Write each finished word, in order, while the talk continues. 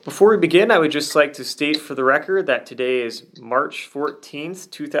Before we begin, I would just like to state for the record that today is March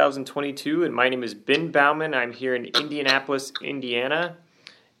 14th, 2022, and my name is Ben Bauman. I'm here in Indianapolis, Indiana,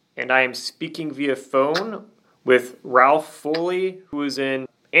 and I am speaking via phone with Ralph Foley, who is in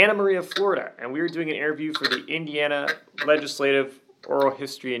Anna Maria, Florida, and we are doing an interview for the Indiana Legislative Oral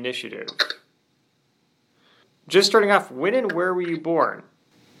History Initiative. Just starting off, when and where were you born?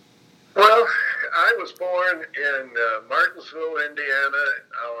 Well, I was born in Martinsville, Indiana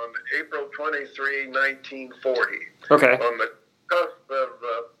on April 23, 1940. Okay. On the cusp of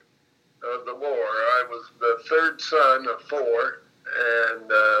the war. I was the third son of four, and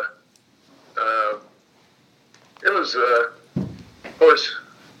it was, of course,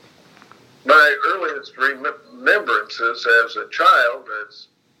 my earliest remembrances as a child is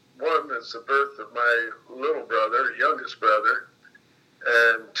the birth of my little brother, youngest brother,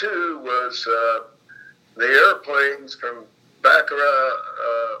 and two was the airplanes from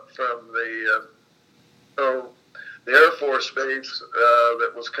from the Air Force Base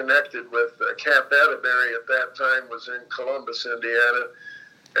that was connected with Camp Atterbury at that time was in Columbus, Indiana,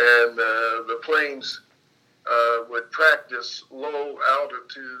 and the planes would practice low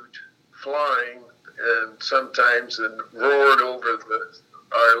altitude flying and sometimes roared over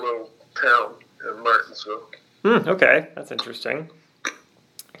our little town in Martinsville. Okay, that's interesting.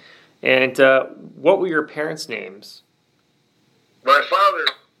 And what were your parents' names? My father,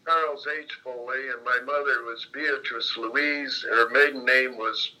 Charles H. Foley, and my mother was Beatrice Louise. Her maiden name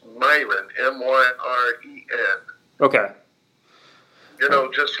was Myren, M-Y-R-E-N. Okay. You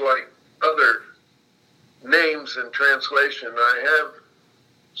know, just like other names in translation, I have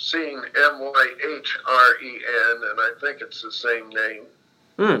seen M-Y-H-R-E-N, and I think it's the same name.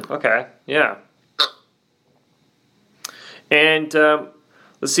 Okay, yeah. And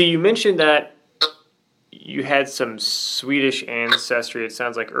let's see, you mentioned that you had some Swedish ancestry, it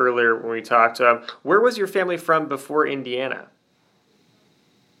sounds like earlier when we talked. Where was your family from before Indiana?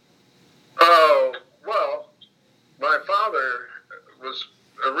 Oh, well, my father was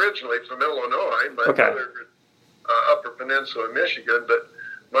originally from Illinois. My mother, Upper Peninsula, Michigan, but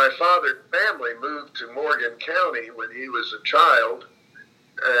my father's family moved to Morgan County when he was a child,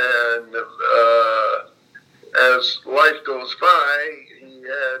 and as life goes by, he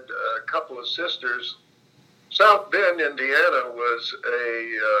had a couple of sisters. South Bend, Indiana was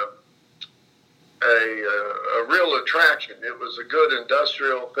a real attraction. It was a good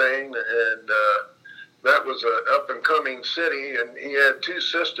industrial thing, and that was an up-and-coming city, and he had two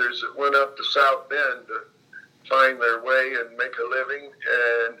sisters that went up to South Bend to find their way and make a living,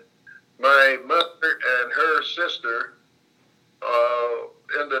 and my mother and her sister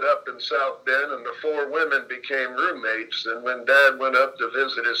ended up in South Bend, and the four women became roommates. And when Dad went up to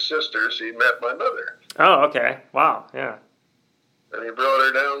visit his sisters, he met my mother. Oh, okay. Wow, yeah. And he brought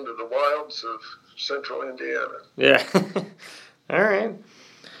her down to the wilds of central Indiana. Yeah. All right.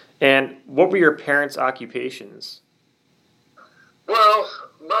 And what were your parents' occupations? Well,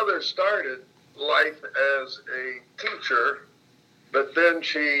 Mother started life as a teacher, but then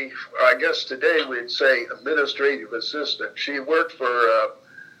she, I guess today we'd say administrative assistant. She worked for a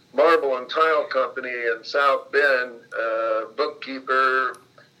marble and tile company in South Bend, bookkeeper,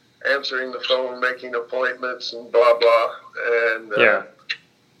 answering the phone, making appointments, and blah, blah. And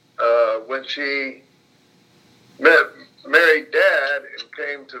when she married Dad and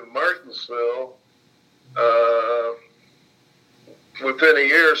came to Martinsville, within a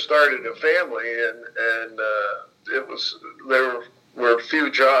year started a family, and there were few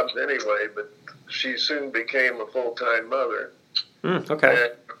jobs anyway, but she soon became a full-time mother. Okay.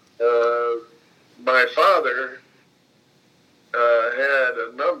 And my father had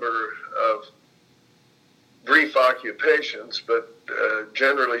a number of brief occupations, but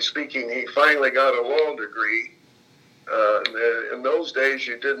generally speaking, he finally got a law degree. In those days,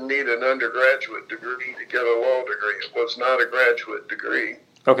 you didn't need an undergraduate degree to get a law degree. It was not a graduate degree.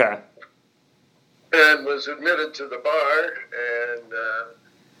 Okay. And was admitted to the bar, and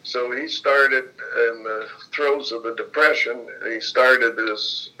so he started in the throes of the Depression. He started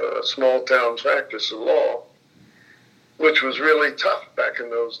his small town practice of law, which was really tough back in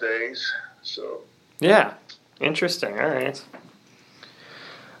those days. So yeah, interesting. All right.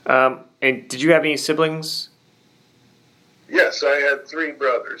 And did you have any siblings? Yes, I had three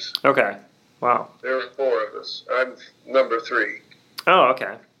brothers. Okay. Wow. There were four of us. I'm number three. Oh,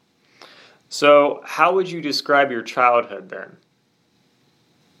 okay. So how would you describe your childhood then?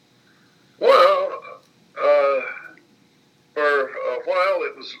 Well, for a while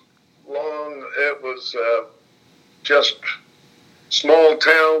it was long. It was just small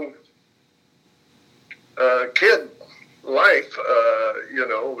town kid life.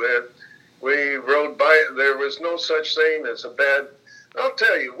 That we rode by. There was no such thing as a bad. I'll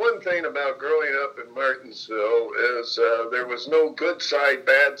tell you one thing about growing up in Martinsville is there was no good side,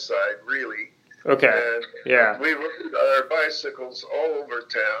 bad side, really. Okay. And Yeah. we rode our bicycles all over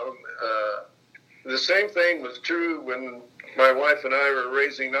town. The same thing was true when my wife and I were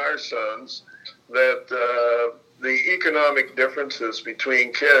raising our sons, that the economic differences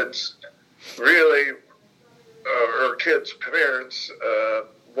between kids really, or kids' parents,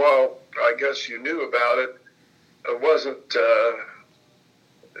 while I guess you knew about it,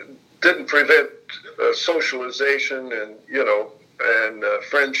 didn't prevent socialization and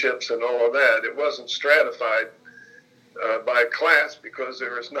friendships and all of that. It wasn't stratified by class because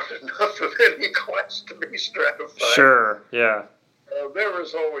there was not enough of any class to be stratified. Sure. Yeah. There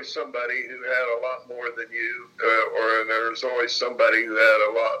was always somebody who had a lot more than you, or there was always somebody who had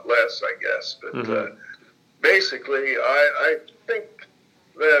a lot less, I guess. But basically, I think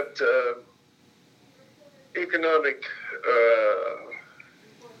that economic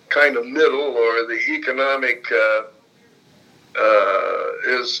kind of middle, or the economic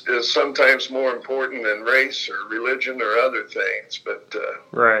is sometimes more important than race or religion or other things. But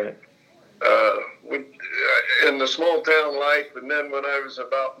right. In the small town life, and then when I was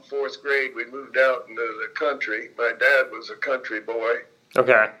about in fourth grade, we moved out into the country. My dad was a country boy.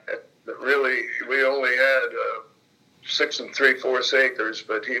 Okay. Really, we only had 6 3/4 acres,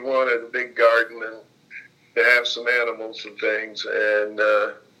 but he wanted a big garden and to have some animals and things. And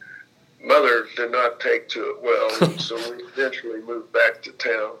Mother did not take to it well, so we eventually moved back to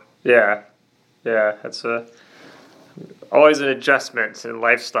town. Yeah. Yeah. That's always an adjustment in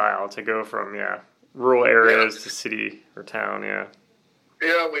lifestyle to go from rural areas to city or town. Yeah.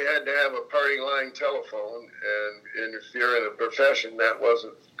 Yeah, we had to have a party line telephone, and if you're in a profession, that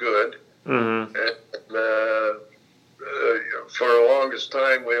wasn't good. Mm-hmm. And for the longest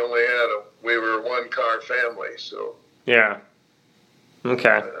time, we were a one-car family. So yeah.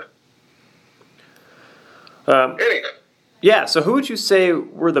 Okay. Anyway. Yeah. So, who would you say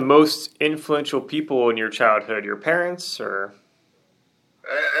were the most influential people in your childhood? Your parents, or?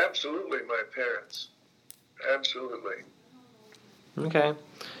 Absolutely, my parents. Absolutely. Okay.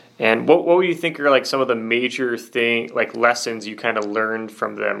 And what would you think are like some of the major lessons you kind of learned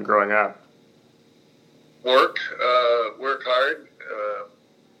from them growing up? Work hard.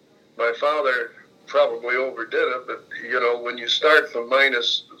 My father probably overdid it, but when you start from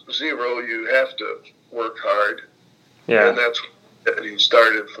 -0, you have to work hard. Yeah. And that's what he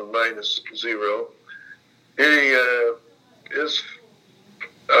started from -0.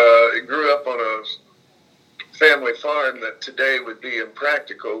 He grew up on a family farm that today would be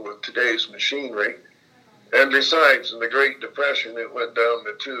impractical with today's machinery. And besides, in the Great Depression, it went down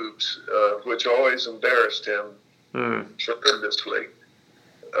the tubes, which always embarrassed him tremendously.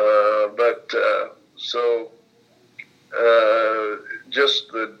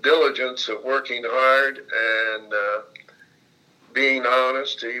 Just the diligence of working hard and being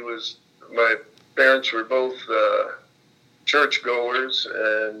honest. My parents were both churchgoers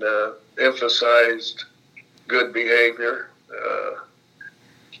and emphasized good behavior.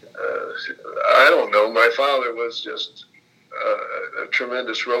 I don't know. My father was just a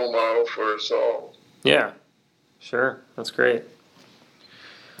tremendous role model for us all. Yeah, sure. That's great.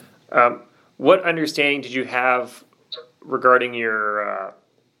 What understanding did you have regarding your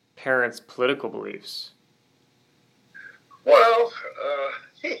parents' political beliefs? Well,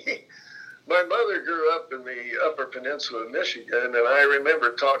 my mother grew up in the Upper Peninsula of Michigan, and I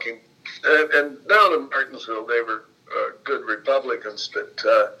remember talking, and down in Martinsville, they were good Republicans, but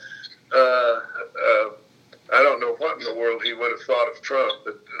I don't know what in the world he would have thought of Trump,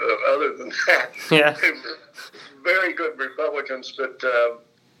 but other than that, yeah. they were very good Republicans. But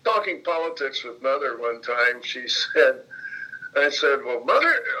talking politics with Mother one time, I said, well,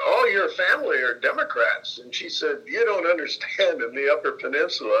 Mother, all your family are Democrats. And she said, you don't understand. In the Upper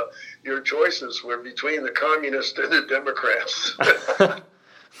Peninsula, your choices were between the communists and the Democrats.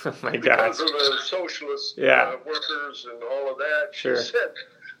 Oh my God. Because of the socialist workers and all of that. Sure. She said,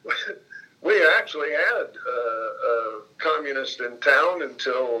 we actually had a communist in town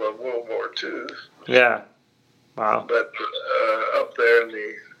until World War II. Yeah. Wow. But up there in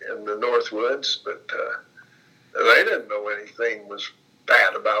the Northwoods, but they didn't know anything was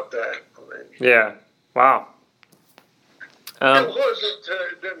bad about that. Yeah. Wow.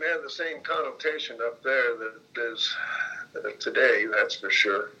 It didn't have the same connotation up there that is today, that's for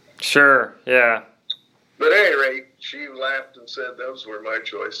sure. Sure, yeah. But at any rate, she laughed and said those were my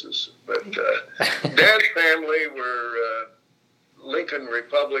choices. But Dad's family were Lincoln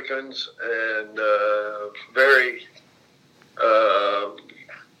Republicans and very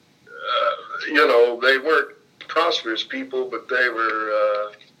they weren't prosperous people, but they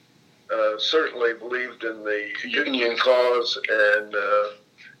were certainly believed in the Union cause and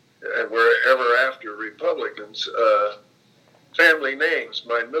were ever after Republicans. Family names.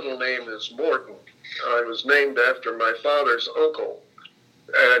 My middle name is Morton. I was named after my father's uncle,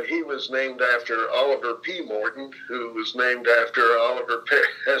 and he was named after Oliver P. Morton, who was named after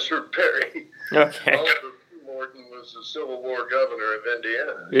Ezra Perry. Okay. Oliver P. Morton was the Civil War governor of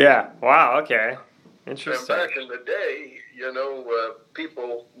Indiana. Yeah. Wow. Okay. Interesting. And back in the day,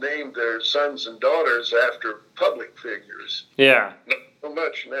 people named their sons and daughters after public figures. Yeah. Not so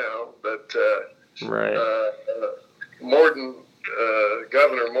much now, but right. Morton,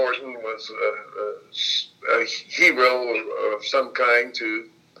 Governor Morton was a hero of some kind to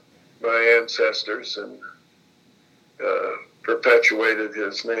my ancestors and perpetuated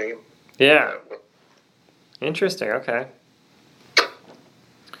his name. Yeah. Interesting. Okay.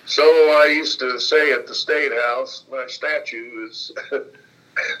 So I used to say at the State House, my statue is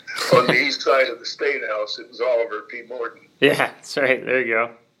on the east side of the State House. It was Oliver P. Morton. Yeah, that's right. There you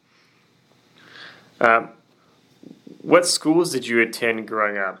go. What schools did you attend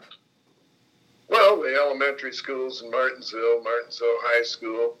growing up? Well, the elementary schools in Martinsville High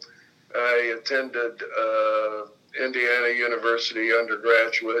School. I attended Indiana University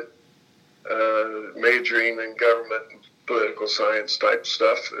undergraduate, majoring in government and political science type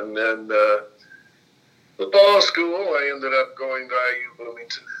stuff. And then football school, I ended up going to IU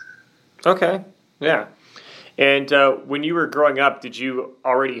Bloomington. Okay, yeah. And when you were growing up, did you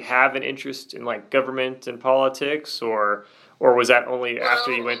already have an interest in like government and politics, or was that only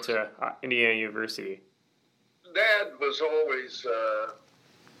after you went to Indiana University? Dad was always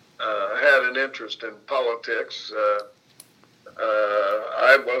had an interest in politics.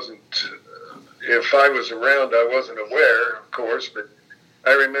 I wasn't. If I was around, I wasn't aware, of course, but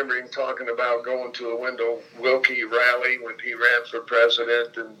I remember him talking about going to a Wendell Willkie rally when he ran for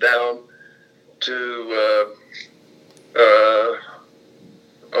president, and down to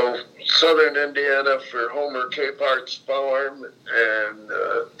southern Indiana for Homer Capart's farm, and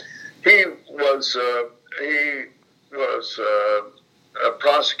he was a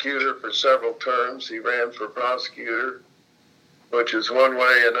prosecutor for several terms. He ran for prosecutor, which is one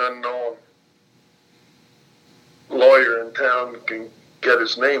way an unknown lawyer in town can get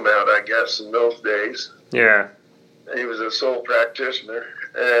his name out, I guess, in those days. Yeah. He was a sole practitioner.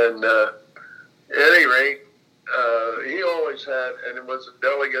 And at any rate, he always had, and it was a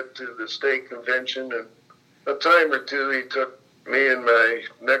delegate to the state convention, and a time or two he took me and my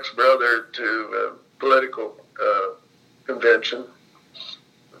next brother to a political convention.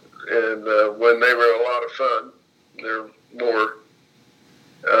 And when they were a lot of fun, they're more,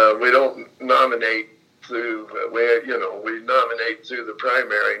 we don't nominate through, we nominate through the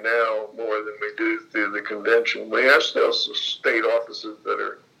primary now more than we do through the convention. We have still some state offices that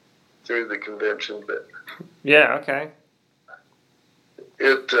are through the convention, but yeah, okay.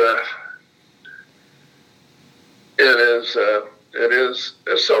 It is.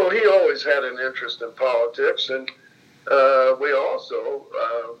 So he always had an interest in politics, and we also,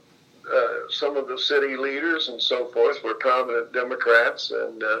 some of the city leaders and so forth were prominent Democrats,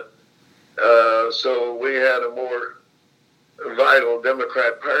 and so we had a more vital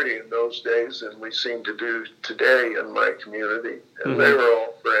Democrat Party in those days than we seem to do today in my community. And they were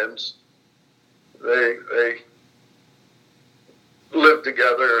all friends. They lived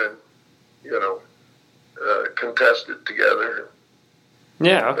together and, contested together.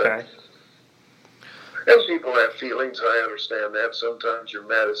 Yeah, okay. And people have feelings. I understand that. Sometimes you're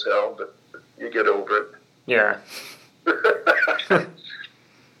mad as hell, but you get over it. Yeah.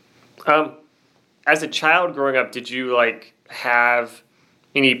 As a child growing up, did you have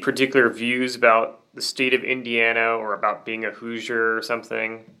any particular views about the state of Indiana or about being a Hoosier or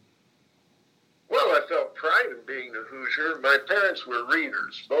something? Well, I felt pride in being a Hoosier. My parents were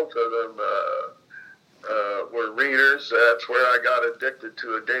readers. Both of them were readers. That's where I got addicted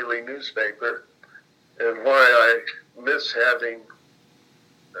to a daily newspaper, and why I miss having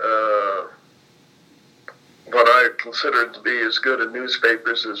what I considered to be as good a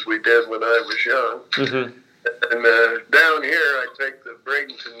newspapers as we did when I was young. Mm-hmm. And down here, I take the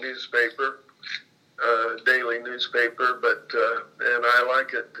Bradenton newspaper, daily newspaper, but and I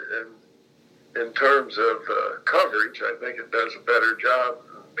like it in terms of coverage. I think it does a better job.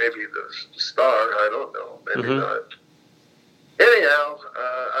 Maybe the Star, I don't know, maybe not. Anyhow,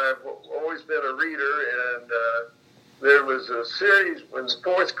 I've always been a reader, and there was a series, in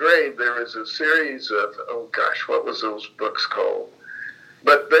fourth grade, there was a series of, what was those books called?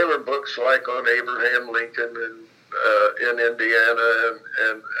 But they were books like on Abraham Lincoln and in Indiana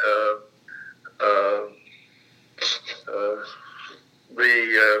and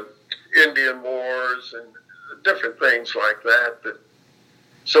the Indian Wars and different things like that.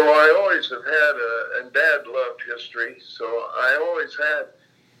 So I always have had, and Dad loved history, so I always had.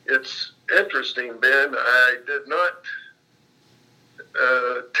 It's interesting, Ben. I did not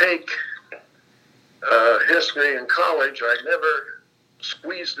take history in college. I never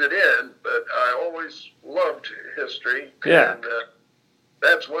squeezed it in, but I always loved history. Yeah. And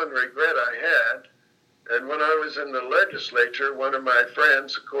that's one regret I had. And when I was in the legislature, one of my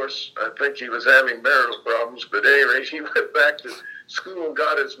friends, of course, I think he was having marital problems, but at any rate, he went back to school and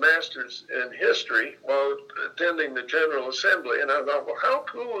got his master's in history while attending the General Assembly. And I thought, well, how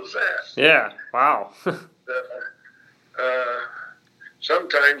cool is that? Yeah, wow.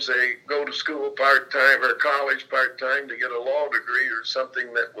 Sometimes they go to school part-time or college part-time to get a law degree or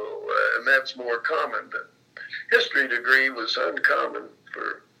something that will, and that's more common. The history degree was uncommon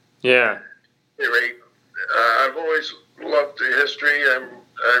for Yeah. any rate. I've always loved the history.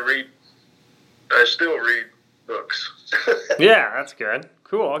 I still read books. Yeah, that's good.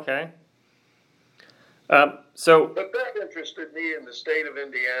 Cool, okay. So, But that interested me in the state of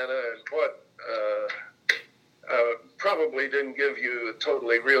Indiana, and what probably didn't give you a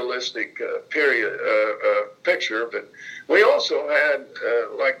totally realistic picture, but we also had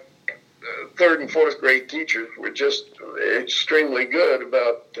third and fourth grade teachers were just extremely good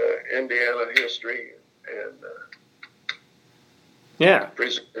about Indiana history and yeah.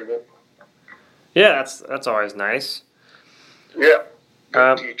 preserving it. Yeah, that's always nice. Yeah,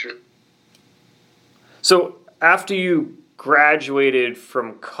 good teacher. So after you graduated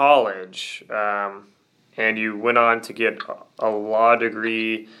from college, and you went on to get a law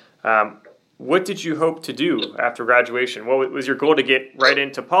degree, what did you hope to do after graduation? What was your goal, to get right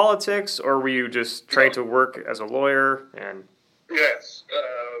into politics, or were you just trying to work as a lawyer? And Yes,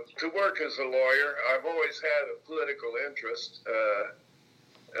 to work as a lawyer. I've always had a political interest.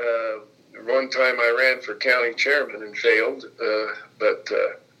 One time I ran for county chairman and failed, but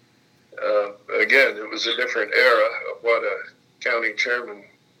again, it was a different era of what a county chairman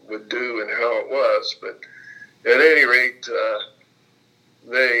would do and how it was. But at any rate,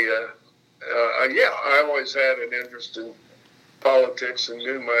 I always had an interest in politics and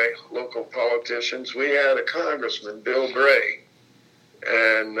knew my local politicians. We had a congressman, Bill Bray,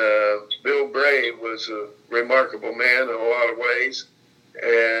 and Bill Bray was a remarkable man in a lot of ways.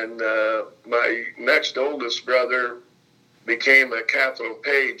 And my next oldest brother became a Capitol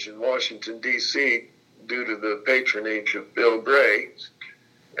page in Washington, D.C. due to the patronage of Bill Bray.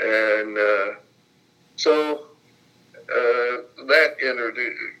 And so that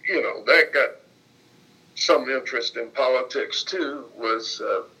that got some interest in politics too, was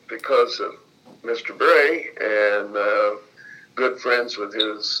because of Mr. Bray, and good friends with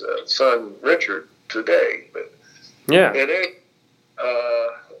his son Richard today. But yeah.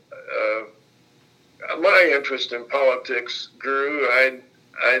 My interest in politics grew. I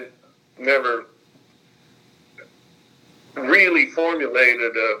never really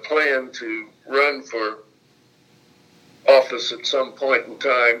formulated a plan to run for office at some point in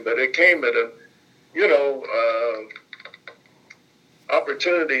time, but it came at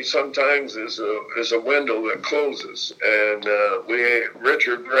opportunity sometimes is a window that closes. And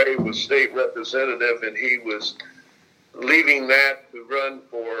Richard Bray was state representative, and he was leaving that to run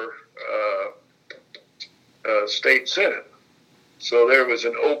for state senate. So there was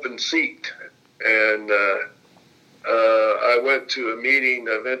an open seat, and I went to a meeting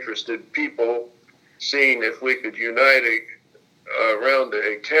of interested people, seeing if we could unite around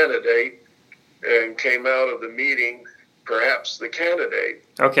a candidate, and came out of the meeting perhaps the candidate.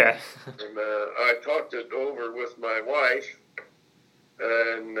 Okay. And I talked it over with my wife,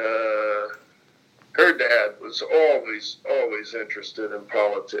 and her dad was always interested in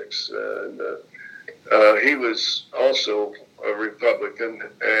politics, and he was also a Republican,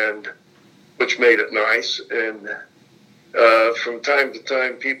 and which made it nice. And from time to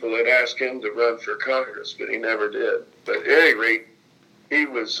time, people had asked him to run for Congress, but he never did. But at any rate, he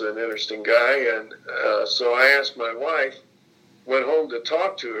was an interesting guy, and so I asked my wife, went home to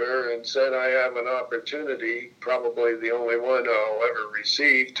talk to her, and said I have an opportunity, probably the only one I'll ever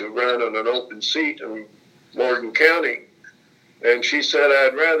receive, to run on an open seat in Morgan County. And she said,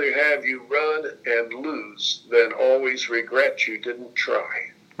 I'd rather have you run and lose than always regret you didn't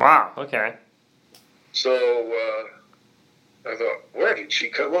try. Wow, okay. So I thought, where did she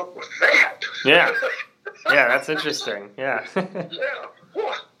come up with that? Yeah. Yeah, that's interesting. Yeah. Yeah.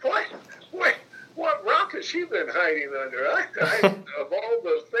 What rocket has she been hiding under? Of all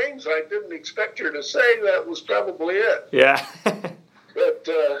the things I didn't expect her to say, that was probably it. Yeah. But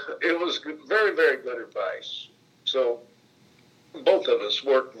it was very, very good advice. So both of us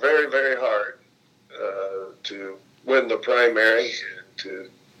worked very, very hard to win the primary.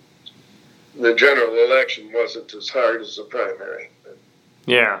 The general election wasn't as hard as the primary.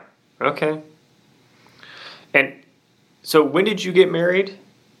 Yeah. Okay. And so when did you get married?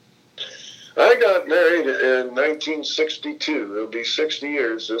 I got married in 1962. It'll be 60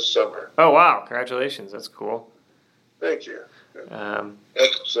 years this summer. Oh, wow. Congratulations. That's cool. Thank you.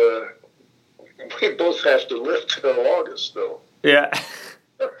 That's, we both have to live till August, though. Yeah.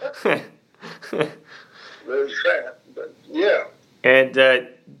 There's that, but yeah. And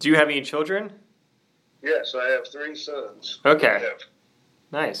do you have any children? Yes, I have 3 sons. Okay.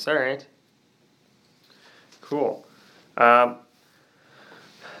 Nice. All right. Cool.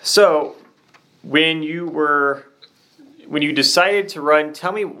 So when you decided to run,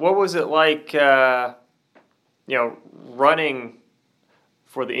 tell me, what was it like, running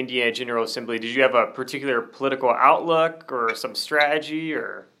for the Indiana General Assembly? Did you have a particular political outlook or some strategy,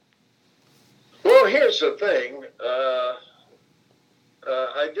 or? Well, here's the thing.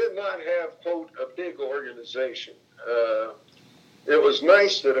 I did not have, quote, a big organization. It was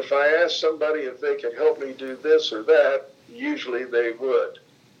nice that if I asked somebody if they could help me do this or that, usually they would.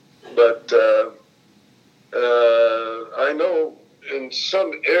 But I know in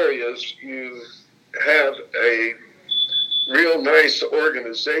some areas you have a real nice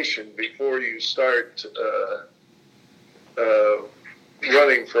organization before you start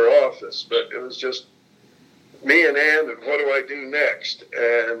running for office. But it was just me and Ann, and what do I do next?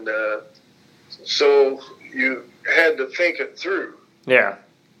 And so you had to think it through. Yeah.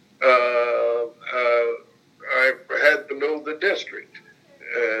 I had to know the district,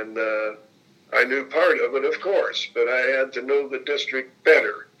 and I knew part of it, of course, but I had to know the district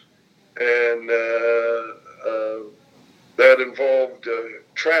better. And that involved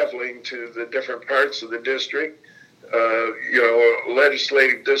traveling to the different parts of the district. A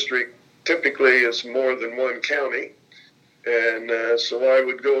legislative district typically is more than one county. And so I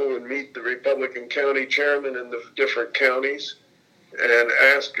would go and meet the Republican county chairman in the different counties and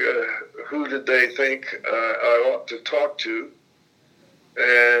ask who did they think I ought to talk to.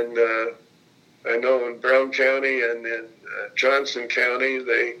 And I know in Brown County and in Johnson County,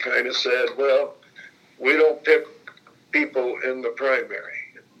 they kind of said, well, we don't pick people in the primary,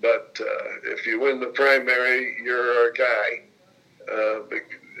 but if you win the primary, you're our guy.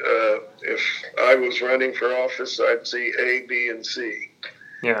 If I was running for office, I'd see A, B, and C.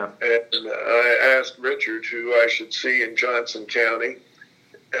 Yeah. And I asked Richard who I should see in Johnson County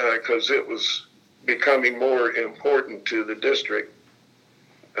because it was becoming more important to the district.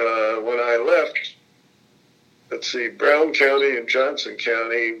 When I left, Brown County and Johnson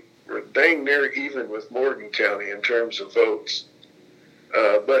County were dang near even with Morgan County in terms of votes.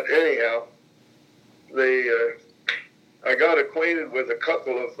 But anyhow, I got acquainted with a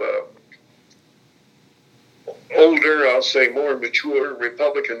couple of older, I'll say more mature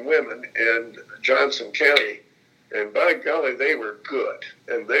Republican women in Johnson County. And by golly, they were good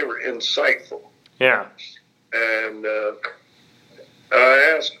and they were insightful. Yeah. And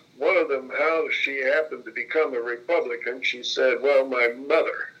I asked one of them how she happened to become a Republican. She said, well, my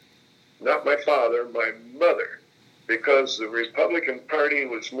mother, not my father, my mother, because the Republican Party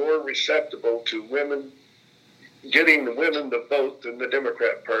was more receptive to women, getting the women to vote than the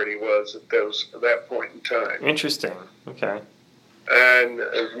Democrat Party was at that point in time. Interesting. Okay. And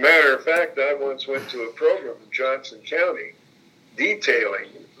as a matter of fact, I once went to a program in Johnson County detailing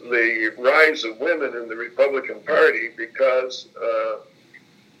the rise of women in the Republican Party because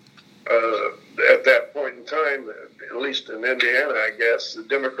at that point in time, at least in Indiana, I guess, the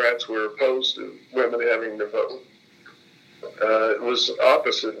Democrats were opposed to women having to vote. It was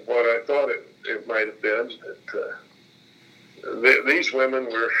opposite of what I thought it might have been. These women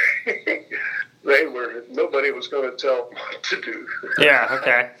were, nobody was going to tell them what to do. Yeah,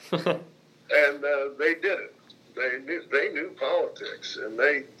 okay. And they did it. They knew politics, and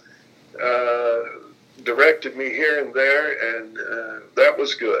they directed me here and there, and that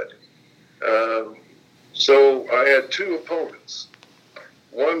was good. So I had 2 opponents,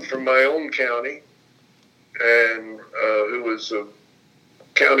 one from my own county, and who was a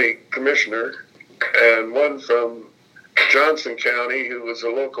county commissioner, and one from Johnson County, who was a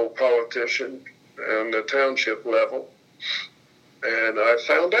local politician on the township level. And I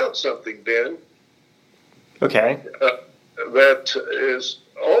found out something, Ben. Okay. That is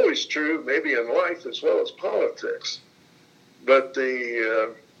always true, maybe in life as well as politics. But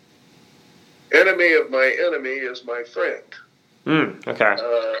the enemy of my enemy is my friend. Okay.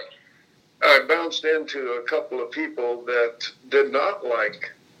 I bounced into a couple of people that did not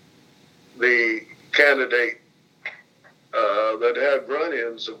like the candidate that had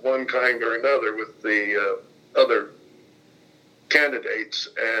run-ins of one kind or another with the other candidates,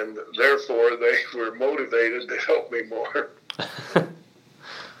 and therefore they were motivated to help me more.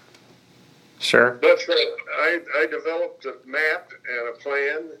 Sure. But I developed a map and a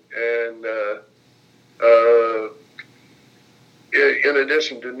plan, and in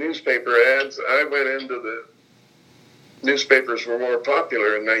addition to newspaper ads, I went into the newspapers were more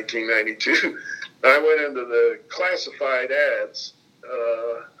popular in 1992. I went into the classified ads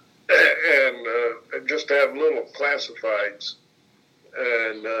and just have little classifieds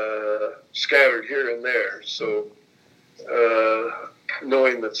and scattered here and there. So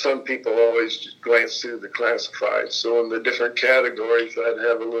knowing that some people always just glance through the classifieds. So in the different categories, I'd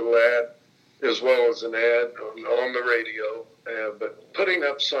have a little ad as well as an ad on the radio. But putting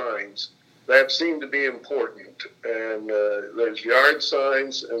up signs, that seemed to be important. And there's yard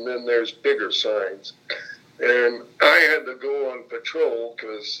signs, and then there's bigger signs. And I had to go on patrol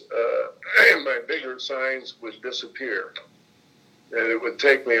because my bigger signs would disappear. And it would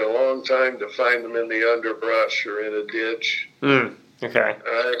take me a long time to find them in the underbrush or in a ditch. Okay.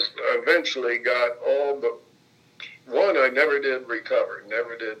 I eventually got all but one I never did recover,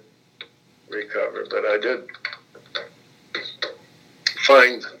 but I did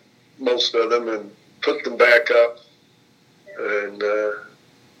find most of them and put them back up and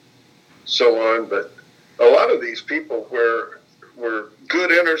so on. But a lot of these people were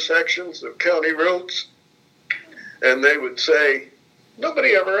good intersections of county roads, and they would say,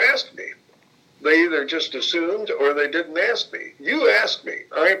 nobody ever asked me. They either just assumed or they didn't ask me. You asked me.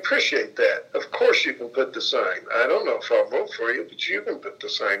 I appreciate that. Of course you can put the sign. I don't know if I'll vote for you, but you can put the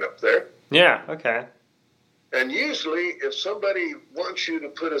sign up there. Yeah, okay. And usually if somebody wants you to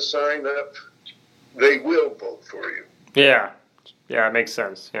put a sign up, they will vote for you. Yeah. Yeah, it makes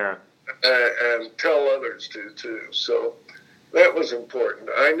sense. Yeah. And tell others to, too. So that was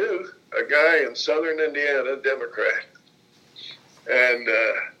important. I knew a guy in southern Indiana, Democrat, and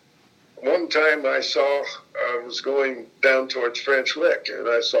one time I was going down towards French Lick, and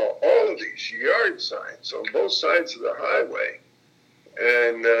I saw all of these yard signs on both sides of the highway.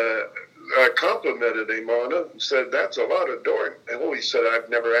 And I complimented him on it and said, that's a lot of door. And he said, I've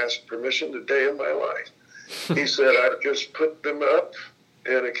never asked permission a day in my life. He said, I just put them up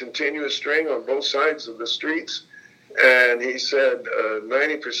in a continuous string on both sides of the streets. And he said,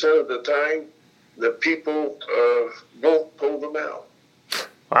 90% of the time, the people won't pull them out.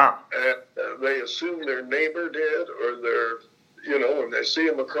 Wow. And they assume their neighbor did, or and they see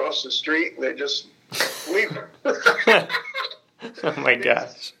them across the street and they just leave them. Oh my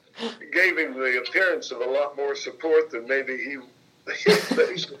gosh. It gave him the appearance of a lot more support than maybe he said,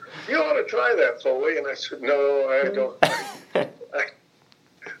 you ought to try that, Foley. And I said, no, I don't. I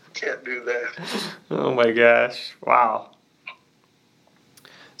can't do that. Oh my gosh. Wow.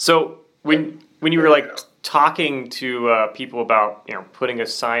 So when you were talking to people about putting a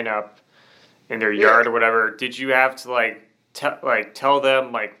sign up in their yard or whatever, did you have to tell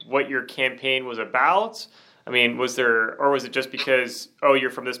them what your campaign was about? I mean, was it just because you're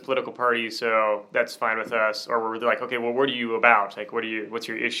from this political party, so that's fine with us, or were they okay, well, what are you about? What's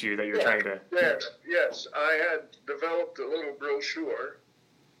your issue that you're trying to? Yes, I had developed a little brochure,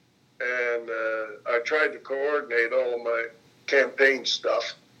 and I tried to coordinate all of my campaign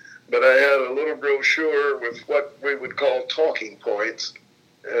stuff. But I had a little brochure with what we would call talking points,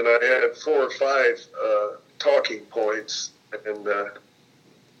 and I had 4 or 5 talking points, and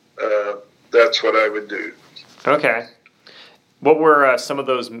that's what I would do. Okay. What were some of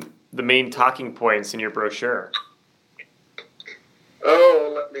the main talking points in your brochure?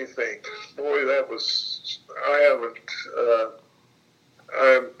 Oh, let me think. Boy,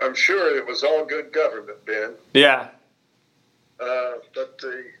 I'm sure it was all good government, Ben. Yeah. But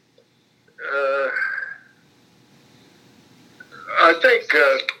I think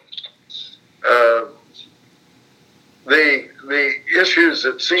the issues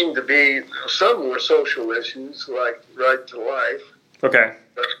that seemed to be, some were social issues like right to life. Okay.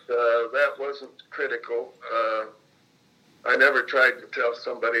 But that wasn't critical. I never tried to tell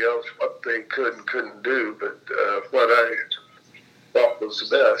somebody else what they could and couldn't do, but what I thought was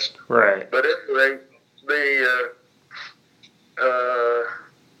the best. Right. But anyway,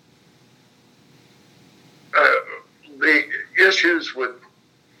 the issues with,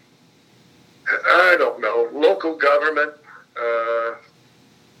 I don't know, local government,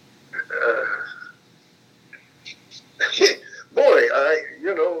 boy,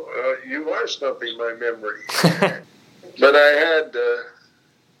 you are stumping my memory. But I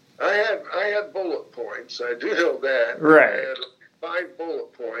had bullet points. I do know that. Right. I had 5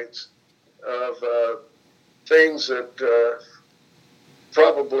 bullet points of things that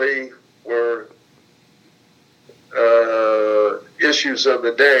probably were issues of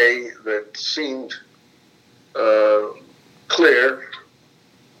the day that seemed clear.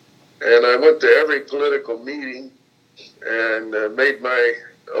 And I went to every political meeting and made my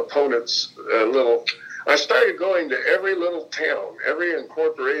opponents I started going to every little town, every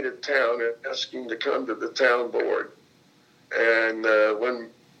incorporated town, and asking to come to the town board. And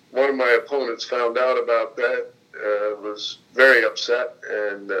when one of my opponents found out about that, was very upset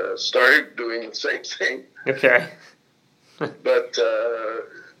and started doing the same thing. Okay. But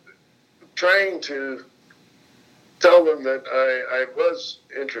trying to tell them that I was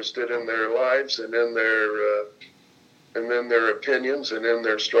interested in their lives and in their opinions and in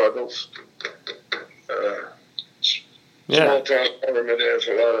their struggles. Small town government has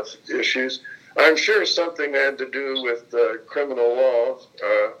a lot of issues. I'm sure something had to do with criminal law.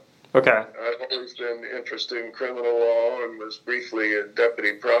 Okay. I've always been interested in criminal law and was briefly a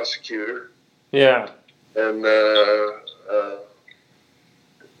deputy prosecutor. Yeah. And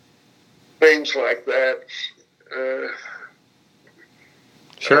things like that.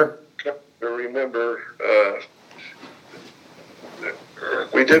 Sure. I remember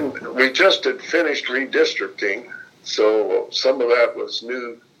we just had finished redistricting, so some of that was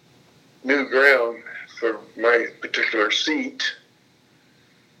new ground for my particular seat.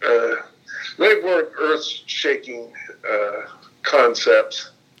 They weren't earth-shaking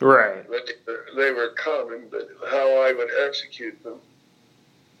concepts. Right. They were common, but how I would execute them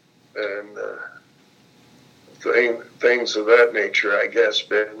and things of that nature, I guess.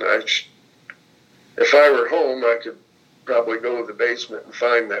 But if I were home, I could probably go to the basement and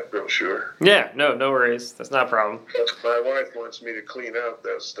find that brochure. Yeah, no worries. That's not a problem. My wife wants me to clean out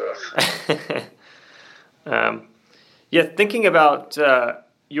that stuff. Yeah, thinking about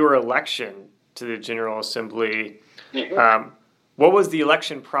your election to the General Assembly, what was the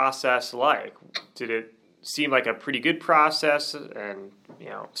election process like? Did it seem like a pretty good process and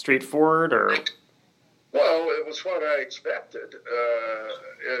straightforward, or? Well, it was what I expected.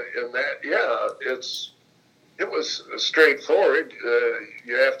 In that, it was straightforward.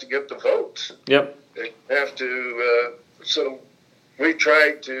 You have to get the votes. Yep. You have to. So we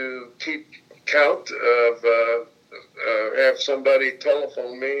tried to keep count of. Have somebody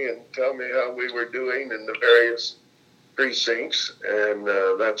telephone me and tell me how we were doing in the various precincts, and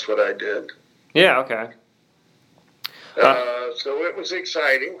that's what I did. Yeah. Okay. So it was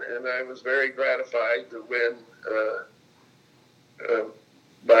exciting, and I was very gratified to win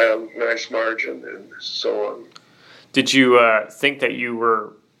by a nice margin and so on. Did you think that you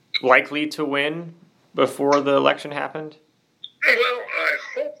were likely to win before the election happened? Well, I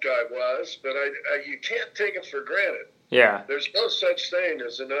hoped I was, but you can't take it for granted. Yeah. There's no such thing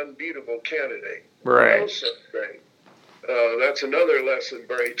as an unbeatable candidate. Right. No such thing. That's another lesson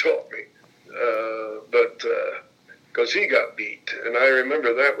Bray taught me. But because he got beat, and I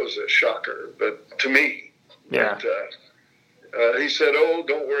remember that was a shocker. But to me, yeah. But, he said, "Oh,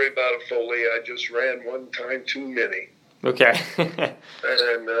 don't worry about it, Foley. I just ran one time too many." Okay.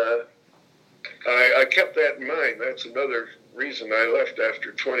 And I kept that in mind. That's another reason I left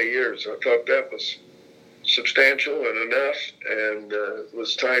after 20 years. I thought that was substantial and enough, and it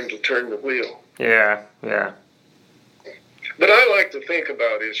was time to turn the wheel. Yeah. But I like to think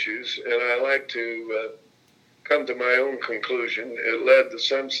about issues, and I like to come to my own conclusion. It led to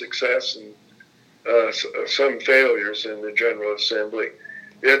some success and some failures in the General Assembly.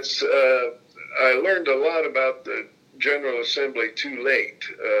 I learned a lot about the General Assembly too late.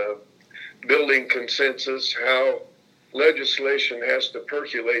 Building consensus, how legislation has to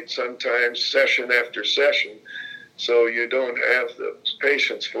percolate sometimes session after session, so you don't have the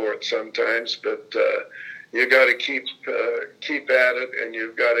patience for it sometimes, but you got to keep at it, and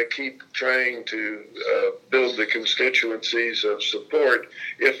you've got to keep trying to build the constituencies of support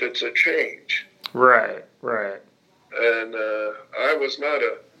if it's a change. Right. And I was not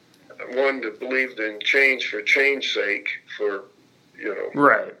one that believed in change for change's sake, for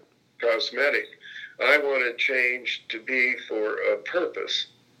right. cosmetic. I wanted change to be for a purpose,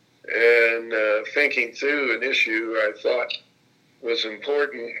 and thinking through an issue I thought was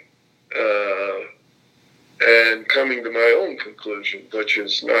important, and coming to my own conclusion, which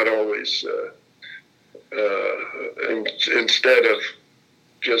is not always, instead of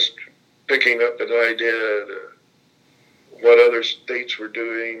just picking up an idea, what other states were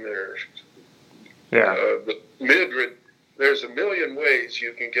doing, or yeah. the there's a million ways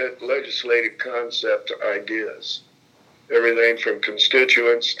you can get legislative concept ideas. Everything from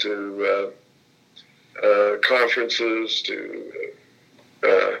constituents to conferences to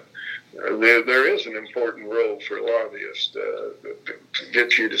there is an important role for lobbyists to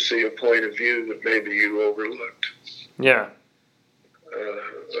get you to see a point of view that maybe you overlooked. Yeah.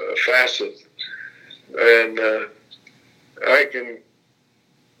 A facet. And I can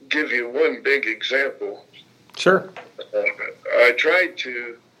give you one big example. Sure. I tried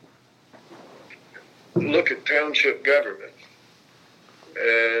to look at township government.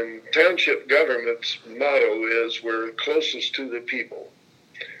 And township government's motto is, we're closest to the people.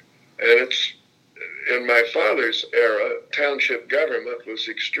 And it's, in my father's era, township government was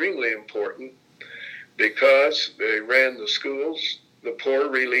extremely important because they ran the schools, the poor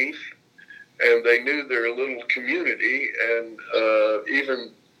relief, and they knew their little community, and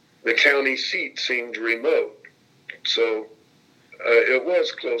even the county seat seemed remote. So it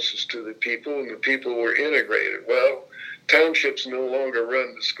was closest to the people, and the people were integrated. Well, townships no longer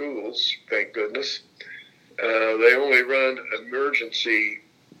run the schools, thank goodness. They only run emergency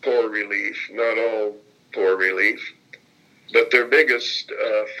poor relief, not all poor relief. But their biggest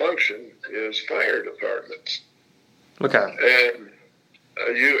function is fire departments. Okay. And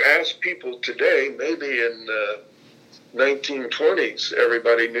you ask people today, maybe in 1920s,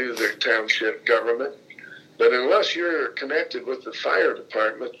 everybody knew their township government. But unless you're connected with the fire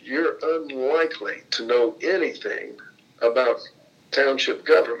department, you're unlikely to know anything about township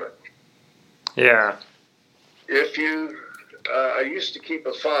government. Yeah. If you, I used to keep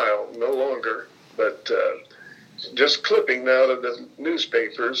a file, no longer, but just clipping out of the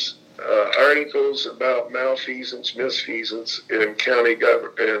newspapers, articles about malfeasance, misfeasance in county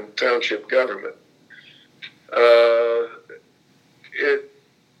government and township government. It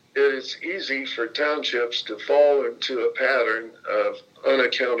is easy for townships to fall into a pattern of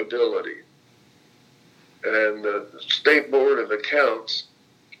unaccountability. And the State Board of Accounts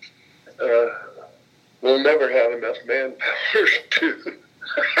will never have enough manpower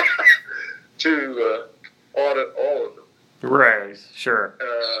to audit all of them. Right, sure.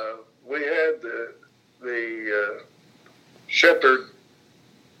 We had the Shepherd,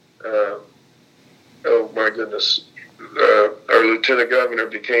 oh my goodness, our lieutenant governor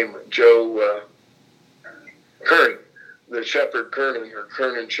became Joe Kernan. The Shepard-Kernan or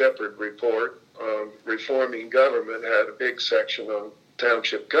Kernan-Shepard report on reforming government had a big section on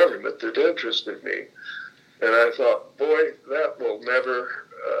township government that interested me. And I thought, boy, that will never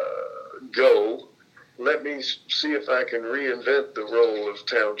go. Let me see if I can reinvent the role of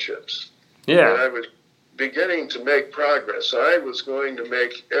townships. Yeah. And I was beginning to make progress. I was going to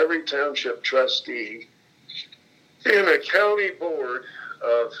make every township trustee in a county board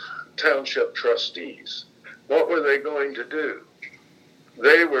of township trustees. What were they going to do?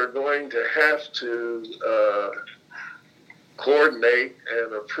 They were going to have to coordinate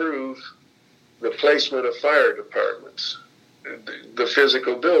and approve the placement of fire departments, the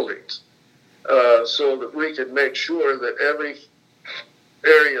physical buildings, so that we could make sure that every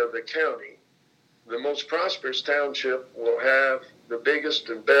area of the county, the most prosperous township will have the biggest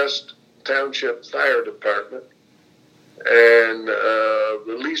and best township fire department, and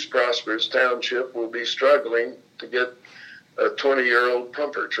the least prosperous township will be struggling to get a 20-year-old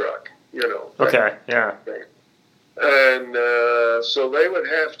pumper truck, you know. Okay, yeah. And so they would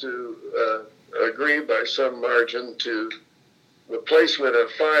have to agree by some margin to the placement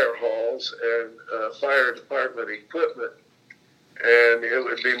of fire halls and fire department equipment. And it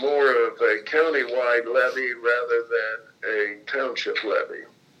would be more of a county-wide levy rather than a township levy.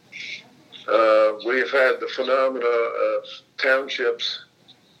 We've had the phenomena of townships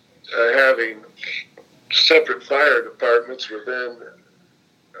having separate fire departments within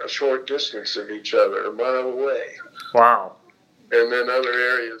a short distance of each other, a mile away. Wow. And then other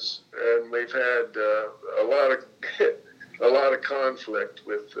areas, and we've had a lot of conflict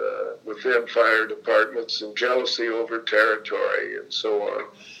within fire departments and jealousy over territory and so on.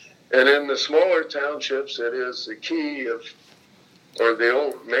 And in the smaller townships, it is the key of, or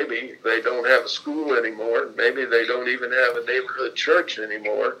maybe they don't have a school anymore. Maybe they don't even have a neighborhood church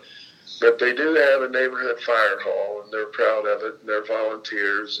anymore. But they do have a neighborhood fire hall, and they're proud of it, and they're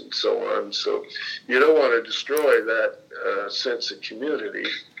volunteers and so on. So you don't want to destroy that sense of community.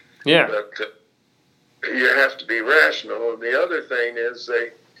 Yeah. But you have to be rational. And the other thing is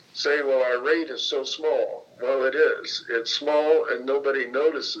they say, well, our rate is so small. Well, it is. It's small, and nobody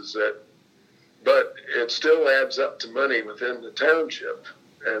notices it. But it still adds up to money within the township,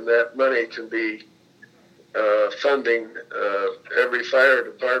 and that money can be funding every fire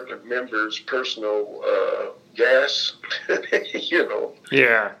department member's personal gas, you know.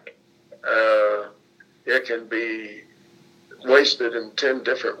 Yeah. It can be wasted in 10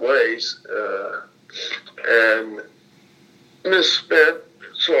 different ways and misspent.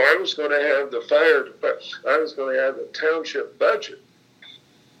 So I was going to have I was going to have the township budget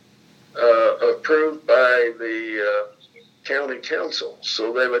approved by the county council.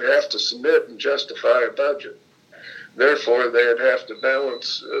 So they would have to submit and justify a budget. Therefore, they'd have to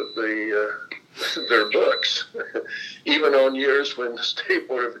balance their books, even on years when the State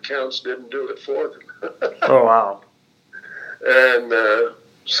Board of Accounts didn't do it for them. Oh, wow. And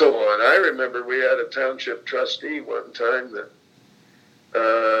so on. I remember we had a township trustee one time that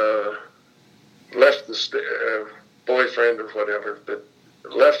left the boyfriend or whatever, but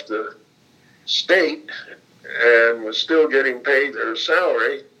left the state and was still getting paid her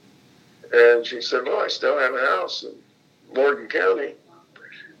salary. And she said, well, I still have a house in Morgan County,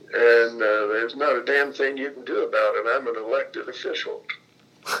 and there's not a damn thing you can do about it. I'm an elected official.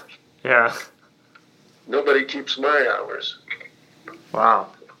 Yeah. Nobody keeps my hours.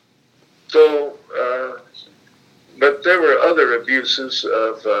 Wow. So, but there were other abuses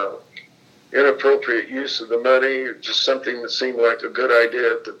of inappropriate use of the money, or just something that seemed like a good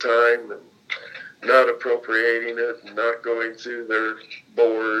idea at the time, and not appropriating it, and not going through their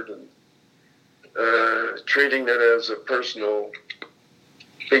board, and treating it as a personal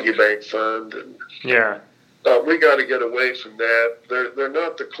piggy bank fund. And yeah. We got to get away from that. They're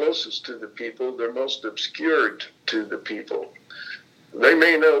not the closest to the people. They're most obscured to the people. They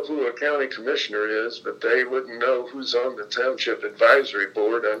may know who a county commissioner is, but they wouldn't know who's on the township advisory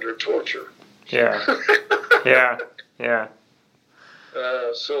board under torture. Yeah. Yeah. Yeah.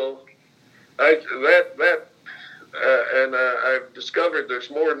 So I've discovered there's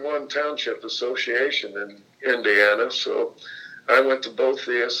more than one township association in Indiana. So I went to both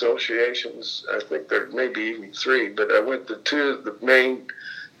the associations. I think there may be even three, but I went to two of the main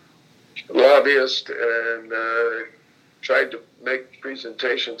lobbyists and tried to make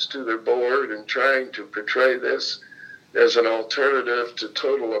presentations to their board and trying to portray this as an alternative to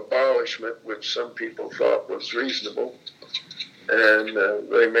total abolishment, which some people thought was reasonable. And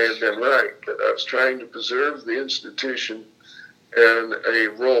they may have been right, but I was trying to preserve the institution and a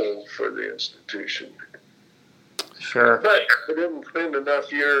role for the institution. Sure. But I didn't spend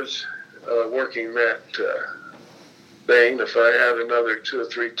enough years working that thing. If I had another 2 or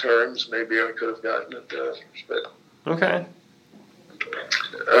 3 terms, maybe I could have gotten it done. But okay.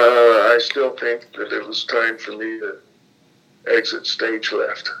 I still think that it was time for me to exit stage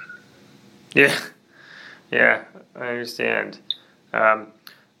left. Yeah. Yeah, I understand.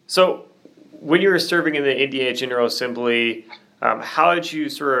 So when you were serving in the Indiana General Assembly, how did you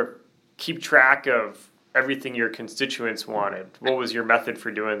sort of keep track of everything your constituents wanted? What was your method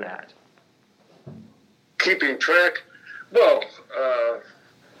for doing that? Keeping track? Well,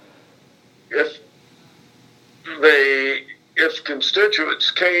 if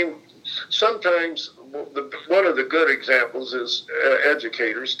constituents came, sometimes one of the good examples is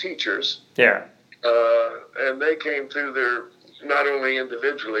educators, teachers. Yeah. And they came through their, not only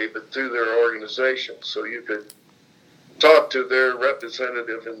individually, but through their organization. So you could talk to their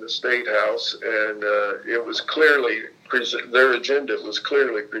representative in the State House, and it was clearly, their agenda was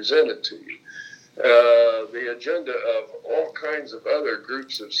clearly presented to you. The agenda of all kinds of other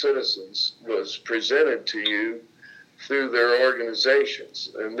groups of citizens was presented to you through their organizations.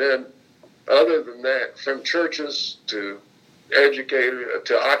 And then, other than that, from churches to educators,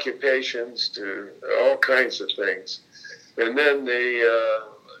 to occupations, to all kinds of things. And then the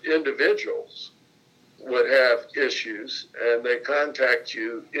individuals would have issues, and they contact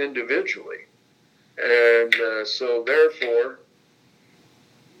you individually. And so therefore,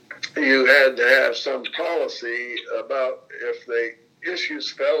 you had to have some policy about if the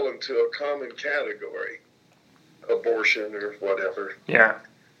issues fell into a common category, abortion or whatever. Yeah.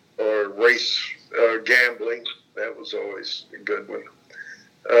 Or race, gambling. That was always a good one.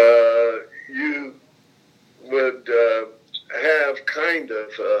 You would have kind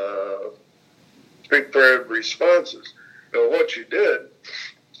of prepared responses. Now, what you did,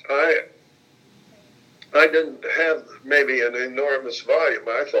 I didn't have maybe an enormous volume.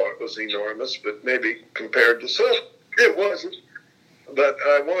 I thought it was enormous, but maybe compared to some, it wasn't. But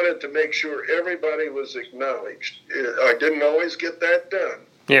I wanted to make sure everybody was acknowledged. I didn't always get that done.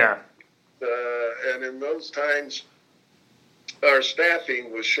 Yeah. And in those times, our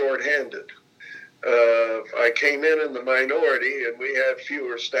staffing was shorthanded. I came in the minority, and we had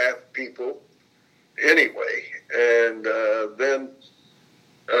fewer staff people anyway. And then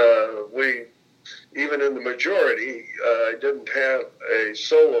we even in the majority, I didn't have a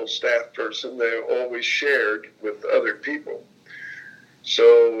solo staff person. They always shared with other people.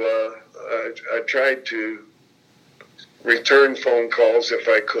 So I tried to return phone calls if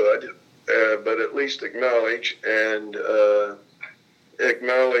I could, but at least acknowledge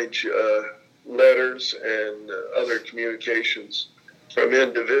letters and other communications from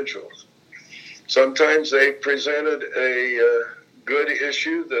individuals. Sometimes they presented a good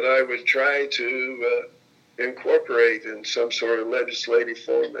issue that I would try to incorporate in some sort of legislative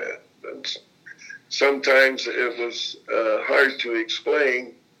format. And sometimes it was hard to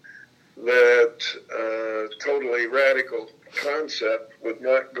explain that totally radical concept would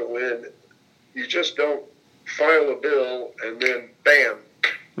not go in. You just don't file a bill and then bam,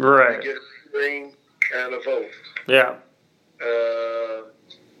 right. You get green and a vote. Yeah.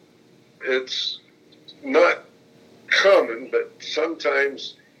 It's not common, but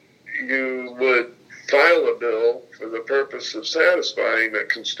sometimes you would file a bill for the purpose of satisfying a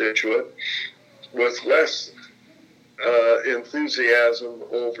constituent with less enthusiasm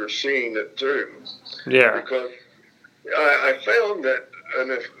over seeing it through. Yeah. Because I found that,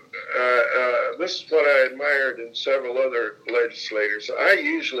 and if this is what I admired in several other legislators, I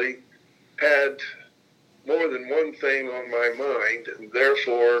usually had more than one thing on my mind, and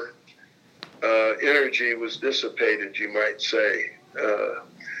therefore energy was dissipated, you might say.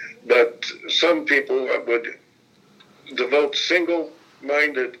 But some people would devote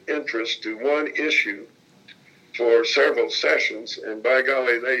single-minded interest to one issue for several sessions, and by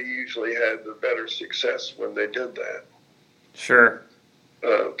golly, they usually had the better success when they did that. Sure.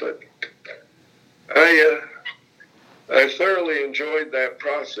 But I thoroughly enjoyed that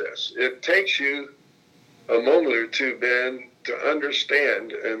process. It takes you a moment or two, Ben, to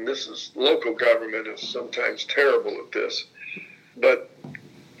understand, and local government is sometimes terrible at this, but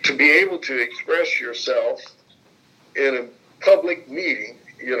to be able to express yourself in a public meeting,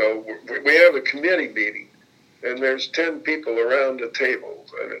 we have a committee meeting, and there's 10 people around the table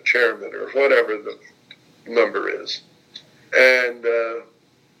and a chairman or whatever the number is. And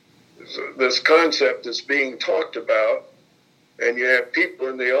this concept is being talked about, and you have people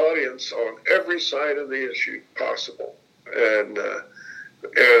in the audience on every side of the issue possible. And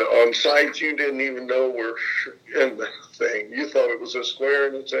on sides you didn't even know were in the thing. You thought it was a square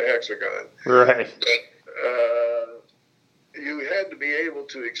and it's a hexagon. Right. But, you had to be able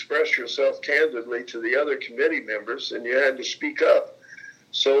to express yourself candidly to the other committee members, and you had to speak up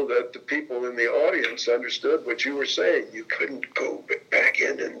so that the people in the audience understood what you were saying. You couldn't go back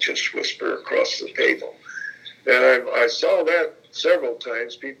in and just whisper across the table. And I saw that several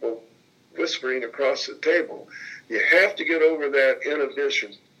times, people whispering across the table. You have to get over that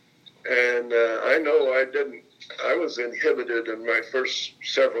inhibition. And I know I was inhibited in my first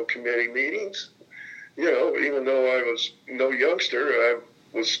several committee meetings. Even though I was no youngster, I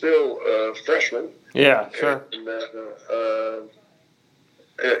was still a freshman. Yeah, sure. And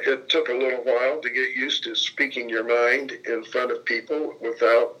it took a little while to get used to speaking your mind in front of people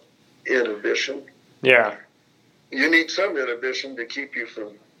without inhibition. Yeah. You need some inhibition to keep you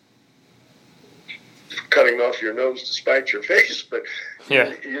from cutting off your nose to spite your face, but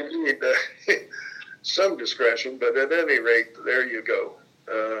yeah. you need some discretion. But at any rate, there you go.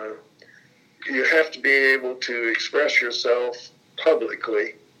 You have to be able to express yourself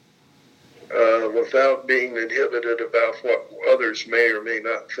publicly without being inhibited about what others may or may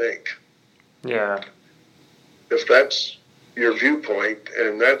not think. Yeah. If that's your viewpoint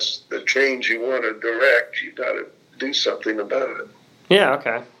and that's the change you want to direct, you got to do something about it. Yeah,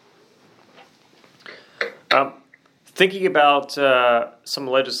 okay. Thinking about some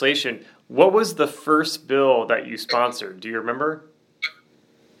legislation, what was the first bill that you sponsored? Do you remember?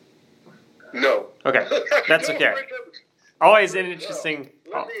 No. Okay, that's okay. Always an interesting.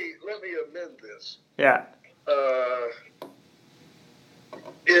 Let me amend this. Yeah.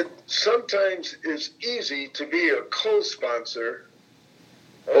 It sometimes is easy to be a co-sponsor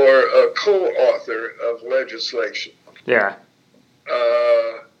or a co-author of legislation. Yeah.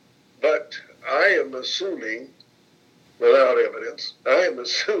 But I am assuming, without evidence,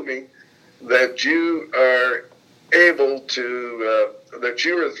 that you are able to, that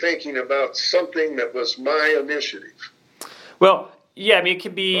you were thinking about something that was my initiative. Well, yeah, I mean, it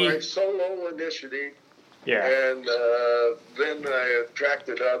could be... My solo initiative. Yeah. And then I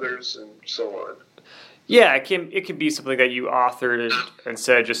attracted others and so on. Yeah, it can be something that you authored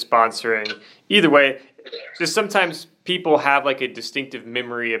instead of just sponsoring. Either way, just sometimes people have like a distinctive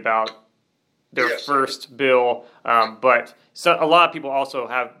memory about their first bill, but a lot of people also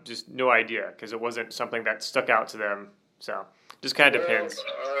have just no idea because it wasn't something that stuck out to them. So just kind of depends.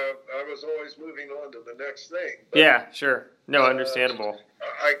 I was always moving on to the next thing. But, yeah, sure. No, understandable.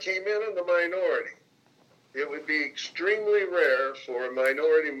 I came in the minority. It would be extremely rare for a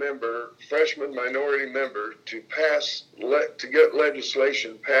minority member, freshman minority member, to get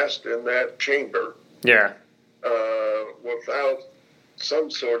legislation passed in that chamber. Yeah. Without some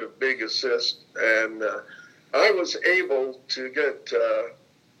sort of big assist. And I was able to get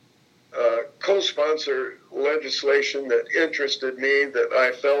co-sponsor legislation that interested me, that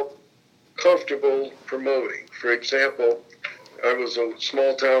I felt comfortable promoting. For example, I was a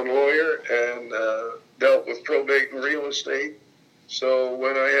small-town lawyer and dealt with probate and real estate. So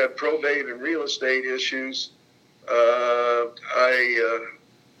when I had probate and real estate issues, I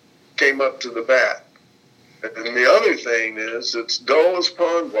came up to the bat. And the other thing is, it's dull as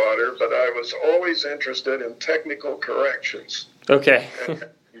pond water, but I was always interested in technical corrections. Okay.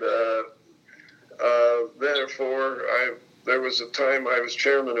 Therefore, there was a time I was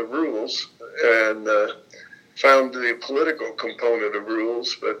chairman of rules and found the political component of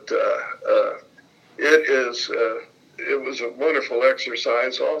rules, but it was a wonderful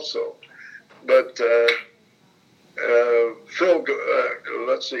exercise also. But Phil,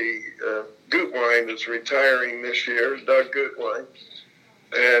 Gutwein is retiring this year, Doug Gutwein,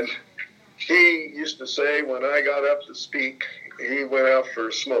 and he used to say when I got up to speak, he went out for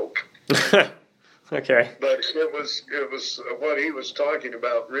a smoke. Okay. But it was what he was talking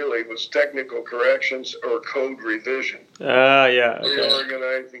about really was technical corrections or code revision. Yeah. Okay.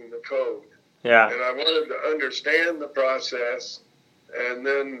 Reorganizing the code. Yeah. And I wanted to understand the process, and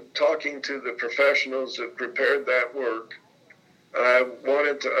then talking to the professionals that prepared that work, I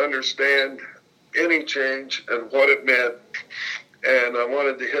wanted to understand any change and what it meant, and I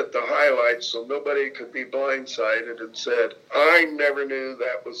wanted to hit the highlights so nobody could be blindsided and said, I never knew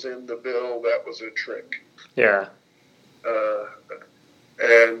that was in the bill, that was a trick. Yeah.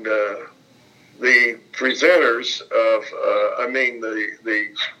 The presenters of,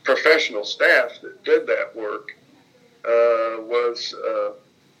 the professional staff that did that work was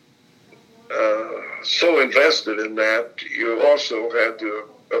so invested in that, you also had to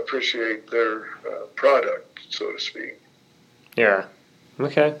appreciate their product, so to speak. Yeah.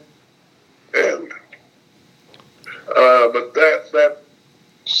 Okay. And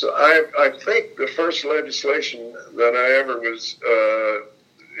so I think the first legislation that I ever was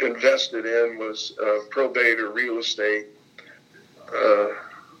invested in was probate or real estate,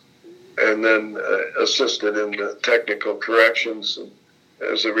 and then assisted in the technical corrections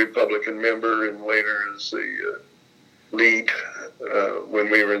as a Republican member, and later as the lead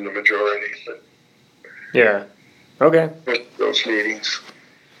when we were in the majority. Yeah. Okay. With those meetings.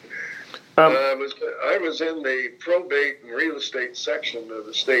 I was in the probate and real estate section of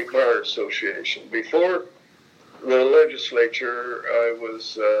the State Bar Association. Before the legislature, I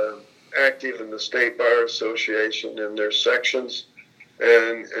was active in the State Bar Association in their sections,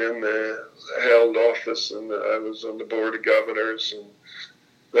 and held office, and I was on the board of governors, and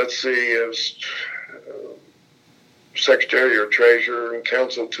I was secretary or treasurer and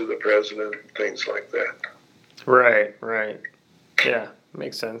counsel to the president, things like that. Right. Yeah,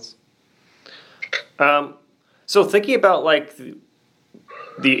 makes sense. So thinking about like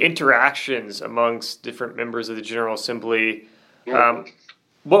the interactions amongst different members of the General Assembly,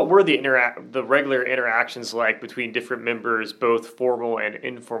 what were the regular interactions like between different members, both formal and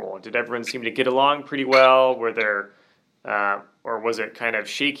informal? Did everyone seem to get along pretty well? Were there, or was it kind of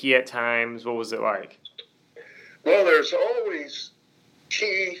shaky at times? What was it like? Well, there's always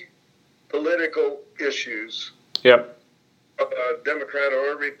key political issues. Yep. Democrat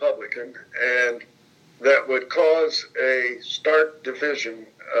or Republican, and that would cause a stark division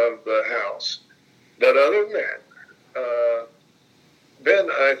of the House. But other than that, Ben,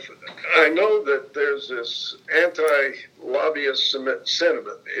 I know that there's this anti-lobbyist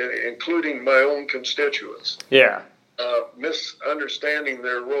sentiment, including my own constituents. Yeah. Misunderstanding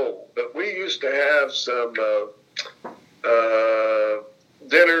their role. But we used to have some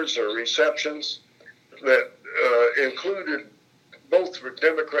dinners or receptions that included both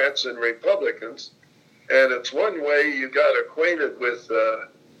Democrats and Republicans, and it's one way you got acquainted with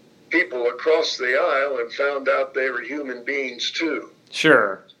people across the aisle and found out they were human beings too.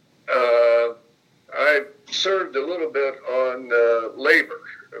 Sure. I served a little bit on labor,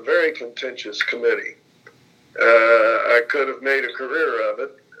 a very contentious committee. I could have made a career of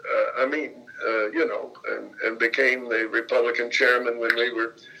it. And became the Republican chairman when we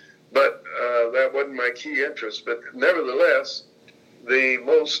were, but that wasn't my key interest. But nevertheless, the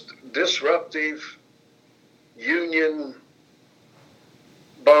most disruptive, union,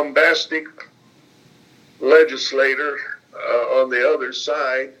 bombastic legislator on the other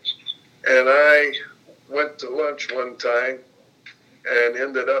side and I went to lunch one time and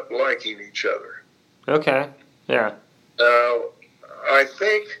ended up liking each other. Okay. Yeah. Now, I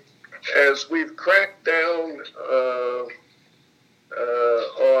think as we've cracked down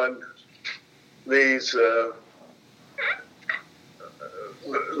on these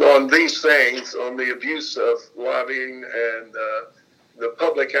things, on the abuse of lobbying and the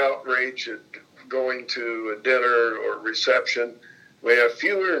public outrage at going to a dinner or reception, we have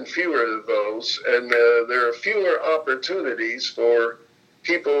fewer and fewer of those, and there are fewer opportunities for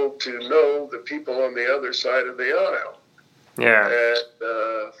people to know the people on the other side of the aisle. Yeah.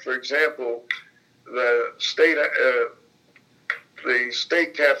 And for example, the state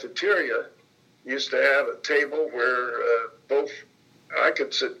cafeteria used to have a table where both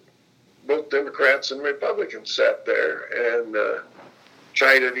Democrats and Republicans sat there and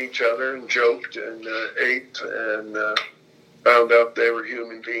chided each other and joked and ate and found out they were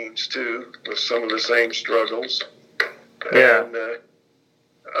human beings too, with some of the same struggles. Yeah. And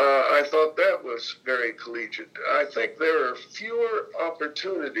I thought that was very collegiate. I think there are fewer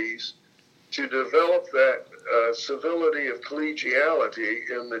opportunities to develop that civility of collegiality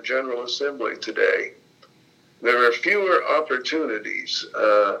in the General Assembly today. There are fewer opportunities.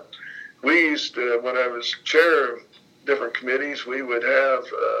 We used to, when I was chair of different committees, we would have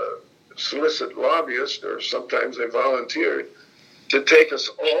solicit lobbyists, or sometimes they volunteered, to take us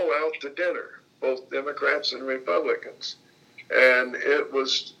all out to dinner, both Democrats and Republicans. And it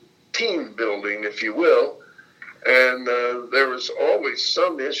was team building, if you will. And there was always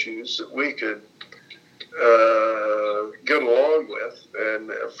some issues that we could get along with.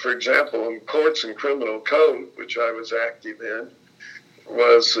 And for example, in courts and criminal code, which I was active in,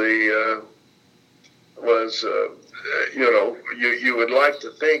 was you would like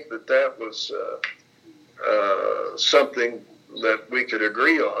to think that was something that we could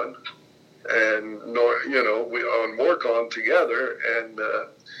agree on and we work on together. And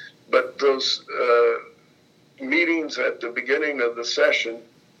but those meetings at the beginning of the session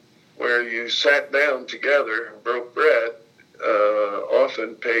where you sat down together and broke bread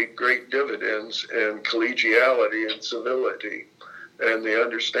often paid great dividends in collegiality and civility and the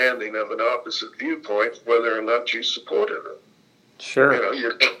understanding of an opposite viewpoint, whether or not you supported it. Sure.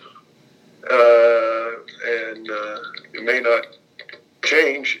 It may not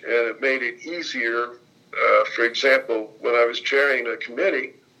change, and it made it easier. For example, when I was chairing a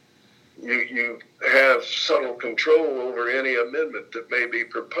committee, you have subtle control over any amendment that may be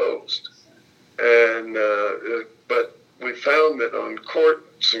proposed. And but we found that on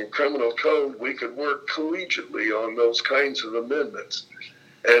courts and criminal code, we could work collegiately on those kinds of amendments.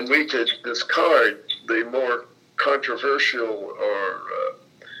 And we could discard the more controversial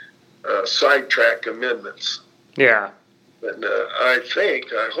or sidetrack amendments. Yeah. And I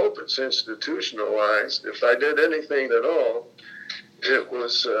hope it's institutionalized. If I did anything at all, it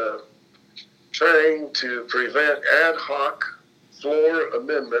was trying to prevent ad hoc floor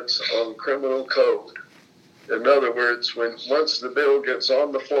amendments on criminal code. In other words, once the bill gets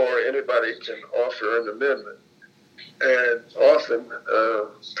on the floor, anybody can offer an amendment. And often,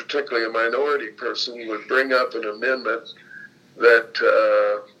 particularly a minority person would bring up an amendment that,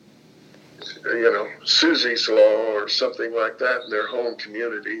 Susie's Law or something like that in their home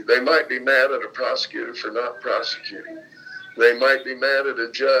community. They might be mad at a prosecutor for not prosecuting. They might be mad at a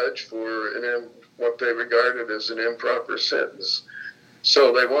judge for what they regarded as an improper sentence.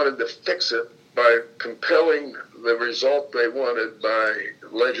 So they wanted to fix it by compelling the result they wanted by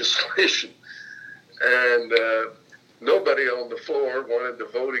legislation. And nobody on the floor wanted to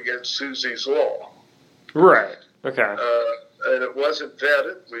vote against Susie's Law. Right. Okay. And it wasn't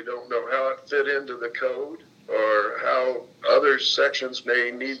vetted. We don't know how it fit into the code or how other sections may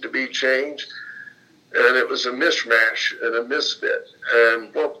need to be changed. And it was a mishmash and a misfit.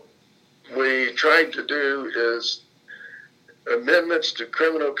 And what we tried to do is amendments to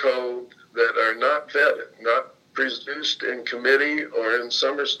criminal code that are not vetted, not produced in committee or in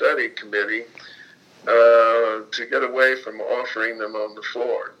summer study committee, to get away from offering them on the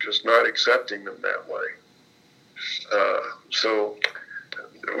floor, just not accepting them that way. So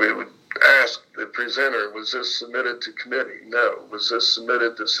we would ask the presenter, was this submitted to committee? No. Was this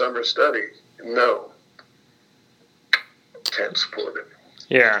submitted to summer study? No. Can't support it.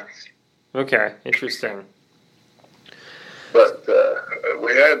 Yeah. Okay. Interesting. But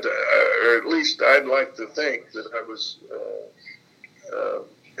we had, or at least I'd like to think that I was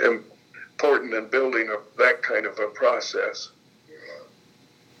important in building that kind of a process.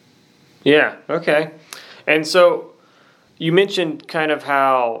 Yeah. Okay. And so you mentioned kind of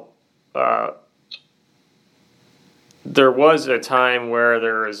how there was a time where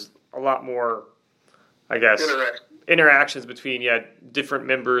there was a lot more, I guess, interactions between different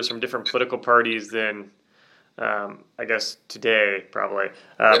members from different political parties than I guess today probably.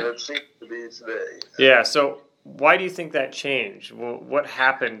 It seems to be today. Yeah. So why do you think that changed? What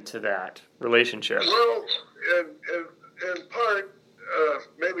happened to that relationship? Well, in part,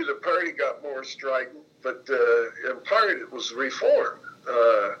 maybe the party got more strident, but in part it was reform,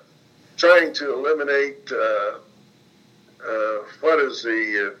 trying to eliminate what is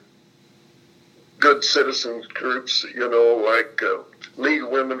the good citizen groups, like League of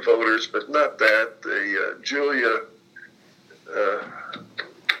Women Voters, but not that. The Julia,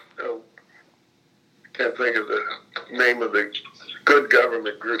 can't think of the name of the good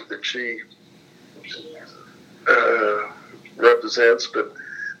government group that she represents, but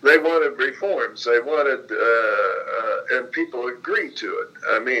they wanted reforms. They wanted, and people agreed to it.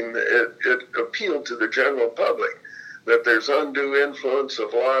 I mean, it appealed to the general public that there's undue influence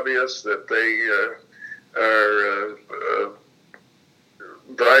of lobbyists, that they are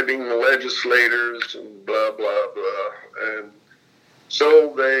bribing the legislators and blah, blah, blah. And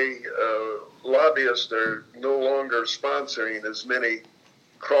so lobbyists are no longer sponsoring as many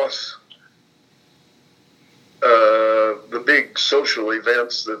the big social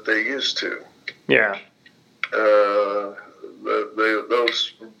events that they used to. Yeah.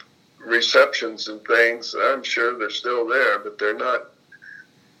 Those receptions and things, I'm sure they're still there, but they're not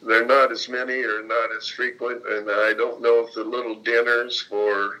as many or not as frequent, and I don't know if the little dinners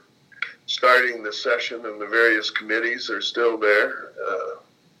for starting the session and the various committees are still there.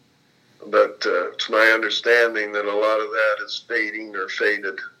 But it's my understanding that a lot of that is fading or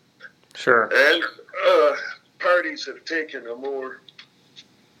faded. Sure. And parties have taken a more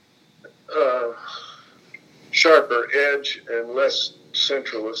sharper edge and less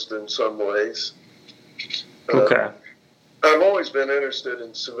centralist in some ways. Okay. I've always been interested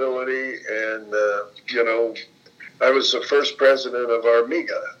in civility, and I was the first president of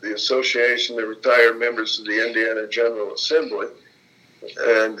ARMIGA, the Association of Retired Members of the Indiana General Assembly,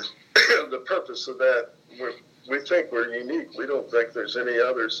 and the purpose of that, we think we're unique. We don't think there's any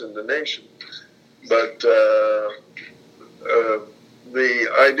others in the nation, but the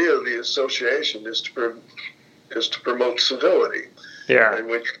idea of the association is to promote civility. Yeah. And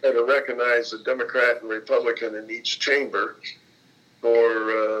we try to recognize the Democrat and Republican in each chamber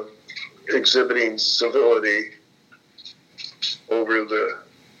for exhibiting civility over the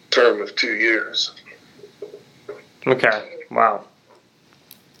term of 2 years. Okay. Wow.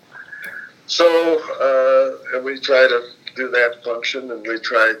 So, and we try to do that function, and we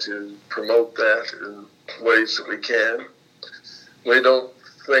try to promote that in ways that we can. We don't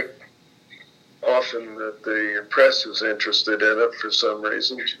think often that the press is interested in it for some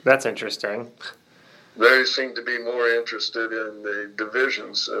reason. That's interesting. They seem to be more interested in the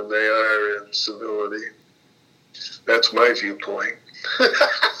divisions than they are in civility. That's my viewpoint.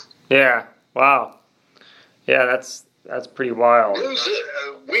 Yeah. Wow. Yeah, that's pretty wild. News,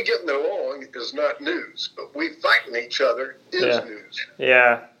 we getting along is not news, but we fighting each other is news.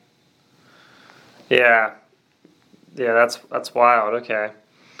 Yeah. Yeah. Yeah, that's wild. Okay.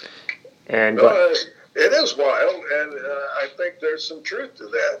 And it is wild, and I think there's some truth to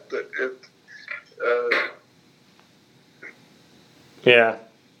that. Yeah.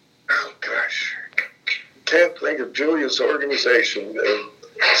 Oh gosh, can't think of Julia's organization.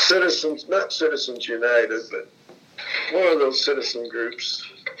 Not Citizens United, but one of those citizen groups.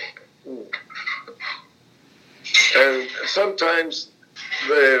 And sometimes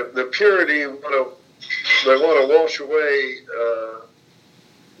the purity they want to wash away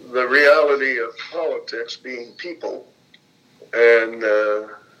the reality of politics being people, and the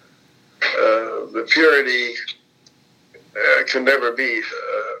purity can never be.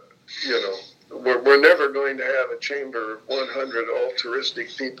 We're never going to have a chamber of 100 altruistic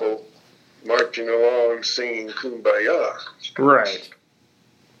people marching along singing Kumbaya. Right.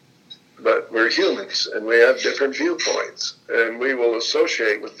 But we're humans, and we have different viewpoints, and we will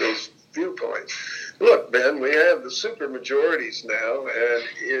associate with those viewpoints. Look, Ben, we have the supermajorities now, and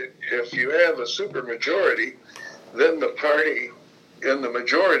if you have a supermajority, then the party in the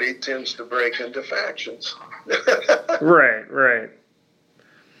majority tends to break into factions. Right.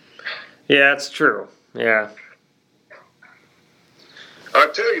 Yeah, it's true. Yeah.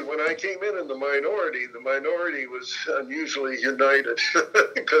 I'll tell you, when I came in the minority was unusually united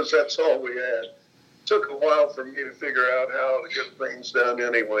because that's all we had. It took a while for me to figure out how to get things done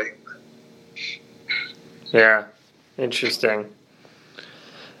anyway. Yeah, interesting.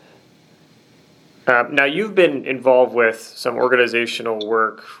 Now, you've been involved with some organizational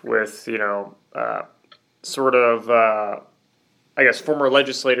work with, sort of I guess, former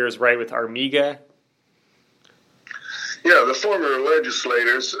legislators, right, with Armiga. Yeah, the former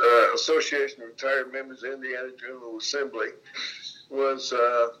legislators, Association of Retired Members of the Indiana General Assembly, was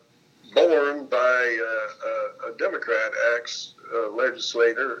born by a Democrat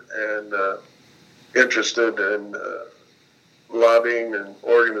legislator and interested in lobbying and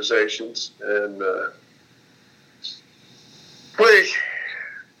organizations. And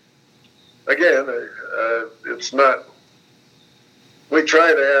it's not, we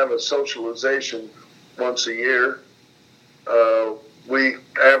try to have a socialization once a year. We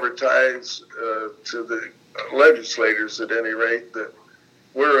advertise to the legislators, at any rate, that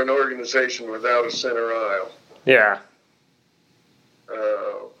we're an organization without a center aisle. Yeah.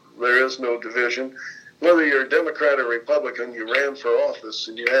 There is no division. Whether you're a Democrat or Republican, you ran for office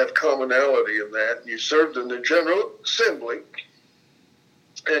and you have commonality in that. You served in the General Assembly,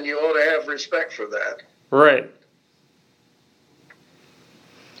 and you ought to have respect for that. Right.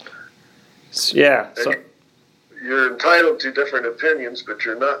 Yeah. So you're entitled to different opinions, but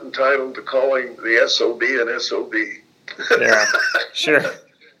you're not entitled to calling the SOB an SOB. Yeah, sure.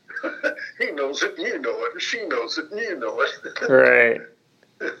 He knows it, and you know it. She knows it, and you know it. Right.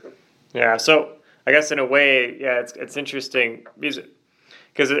 Yeah. So I guess in a way, yeah, it's interesting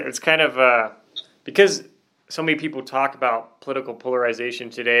because it's kind of because so many people talk about political polarization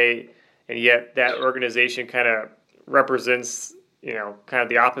today, and yet that organization kind of represents, kind of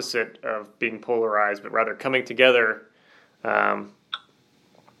the opposite of being polarized, but rather coming together. Well,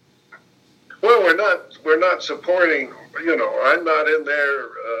 we're not supporting. I'm not in there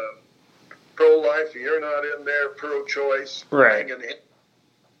pro-life. You're not in there pro-choice. Right.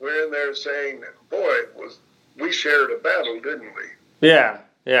 We're in there saying, "Boy, we shared a battle, didn't we?" Yeah.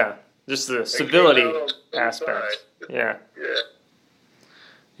 Yeah. Just the civility aspect. Yeah. Yeah.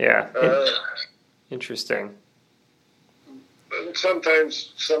 Yeah. Interesting.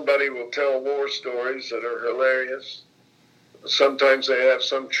 Sometimes somebody will tell war stories that are hilarious. Sometimes they have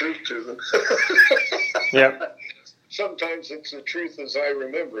some truth to them. Yep. Sometimes it's the truth as I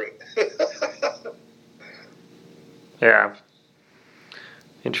remember it. Yeah.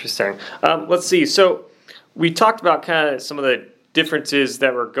 Interesting. Let's see. So we talked about kind of some of the differences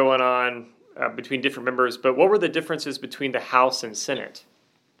that were going on between different members, but what were the differences between the House and Senate?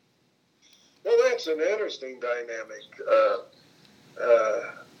 Well, that's an interesting dynamic.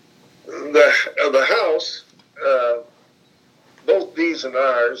 The House, both these and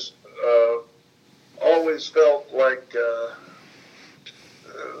ours, always felt like,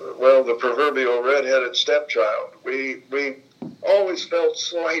 the proverbial red-headed stepchild. We always felt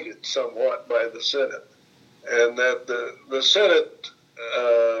slighted somewhat by the Senate, and that the Senate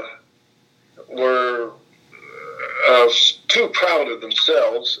were too proud of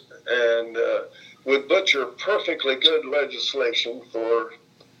themselves and would butcher perfectly good legislation for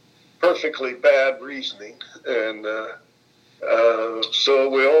perfectly bad reasoning. And so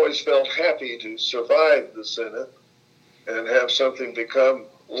we always felt happy to survive the Senate and have something become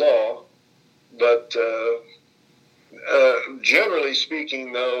law. But generally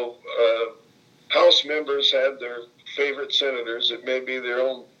speaking, though, House members had their favorite senators. It may be their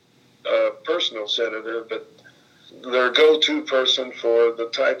own personal senator, but their go-to person for the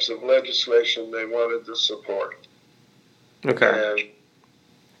types of legislation they wanted to support. Okay. And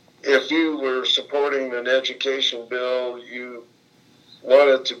if you were supporting an education bill you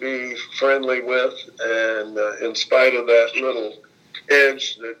wanted to be friendly with, and in spite of that little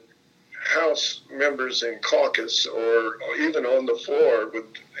edge that House members in caucus or even on the floor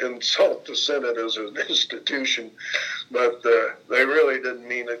would insult the Senate as an institution, but they really didn't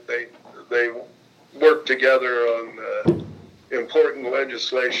mean it. They worked together on important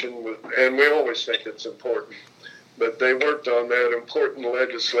legislation, and we always think it's important, but they worked on that important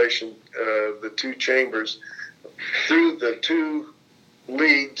legislation, the two chambers, through the two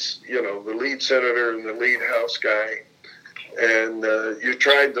leads, the lead senator and the lead House guy. And you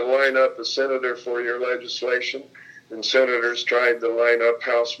tried to line up a senator for your legislation, and senators tried to line up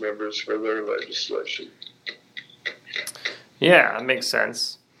House members for their legislation. Yeah, that makes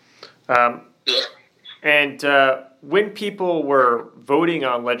sense. And when people were voting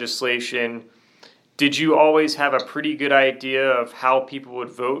on legislation, did you always have a pretty good idea of how people would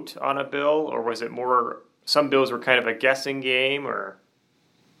vote on a bill, or was it more, some bills were kind of a guessing game, or?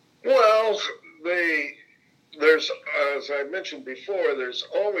 Well, there's, as I mentioned before, there's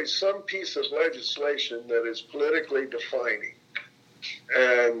always some piece of legislation that is politically defining.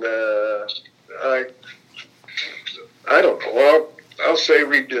 And I don't know, I'll say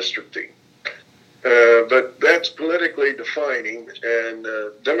redistricting. But that's politically defining, and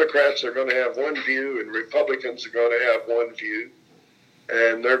Democrats are going to have one view and Republicans are going to have one view.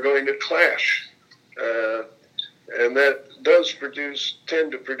 and they're going to clash. And that does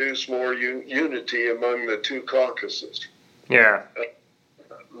tend to produce more unity among the two caucuses. Yeah.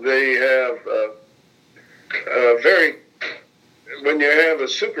 They have when you have a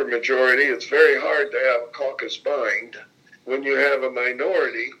supermajority, it's very hard to have a caucus bind. When you have a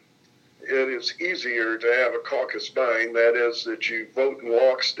minority, it is easier to have a caucus bind. That is, that you vote in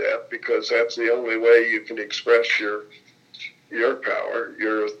lockstep, because that's the only way you can express your power,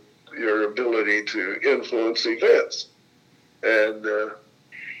 your ability to influence events. And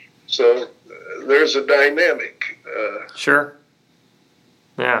so there's a dynamic. Sure.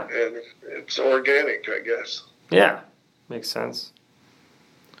 Yeah. And it's organic, I guess. Yeah, makes sense.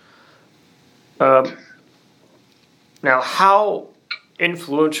 Now, how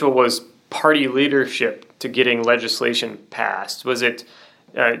influential was party leadership to getting legislation passed? Was it,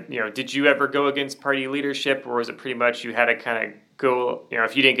 did you ever go against party leadership, or was it pretty much you had to kind of go,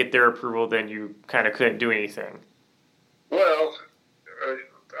 if you didn't get their approval, then you kind of couldn't do anything? Well,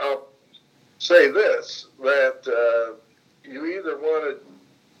 I'll say this, that you either wanted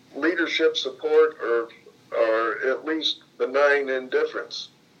leadership support or at least benign indifference.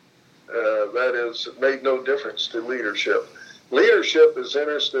 That is, it made no difference to leadership. Leadership is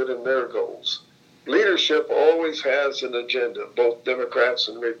interested in their goals. Leadership always has an agenda, both Democrats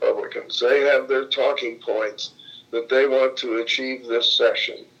and Republicans. They have their talking points that they want to achieve this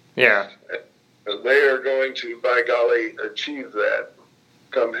session. Yeah. And they are going to, by golly, achieve that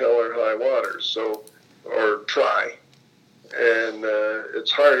come hell or high water, or try. And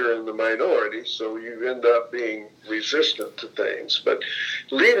it's harder in the minority, so you end up being resistant to things. But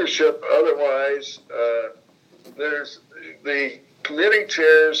leadership, otherwise, there's the committee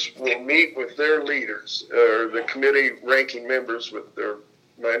chairs will meet with their leaders, or the committee ranking members with their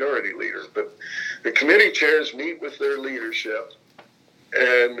minority leader. But the committee chairs meet with their leadership,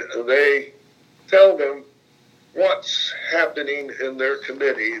 and they tell them what's happening in their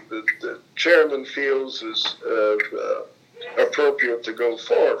committee that the chairman feels is appropriate to go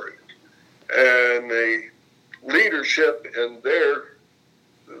forward. And the leadership in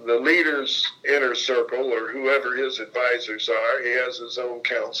the leader's inner circle, or whoever his advisors are, he has his own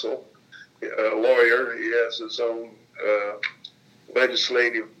counsel, a lawyer, he has his own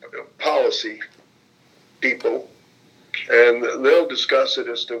legislative policy people, and they'll discuss it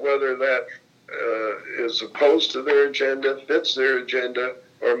as to whether that is opposed to their agenda, fits their agenda,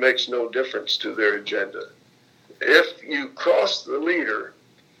 or makes no difference to their agenda. If you cross the leader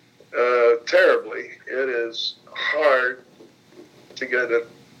terribly, it is hard to get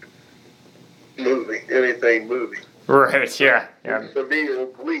anything moving. Right, yeah. To be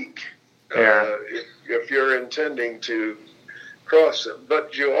oblique, Yeah. if you're intending to cross it.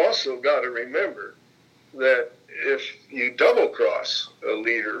 But you also got to remember that if you double cross a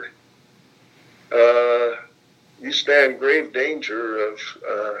leader, you stand grave danger of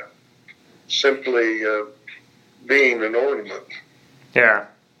simply being an ornament. Yeah.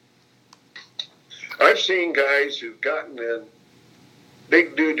 I've seen guys who've gotten in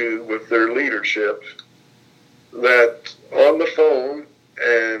big doo-doo with their leadership that on the phone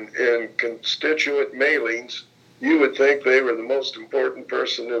and in constituent mailings, you would think they were the most important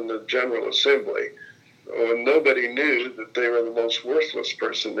person in the General Assembly. When nobody knew that they were the most worthless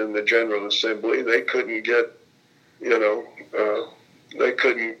person in the General Assembly, they couldn't get, they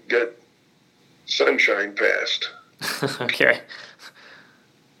couldn't get sunshine passed. Okay.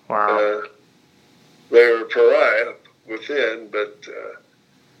 Wow. They were a pariah within, but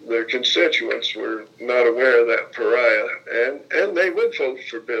their constituents were not aware of that pariah, and they would vote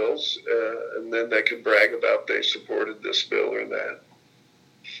for bills, and then they could brag about they supported this bill or that.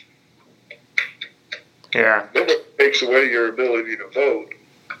 Yeah. Nobody takes away your ability to vote.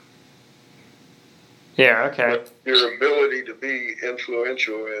 Yeah, okay. But your ability to be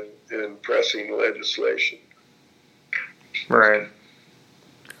influential in pressing legislation. Right.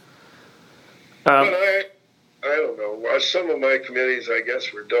 But I don't know. Some of my committees, I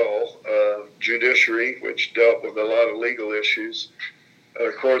guess, were dull. Judiciary, which dealt with a lot of legal issues.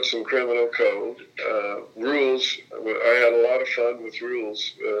 Courts and criminal code. Rules. I had a lot of fun with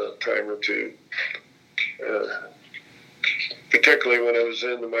rules a time or two. Particularly when I was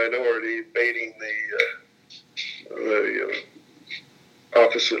in the minority, baiting the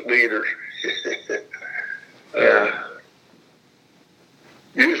opposite leader.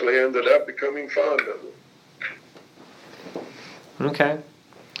 Usually ended up becoming fond of them. Okay.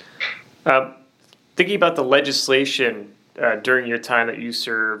 Thinking about the legislation during your time that you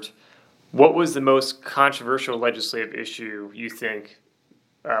served, what was the most controversial legislative issue you think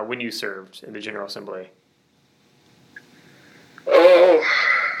when you served in the General Assembly? Oh,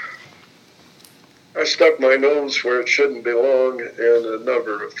 I stuck my nose where it shouldn't belong in a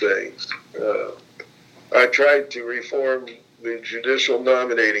number of things. I tried to reform the Judicial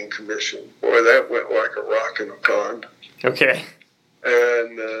Nominating Commission. Boy, that went like a rock in a pond. Okay.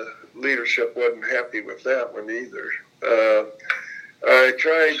 And leadership wasn't happy with that one either. I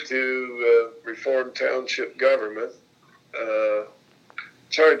tried to reform township government.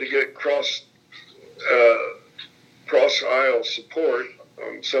 It's hard to get cross-aisle support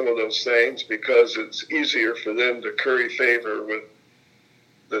on some of those things because it's easier for them to curry favor with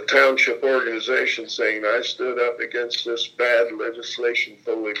the township organization saying, I stood up against this bad legislation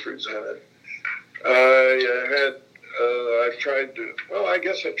fully presented. I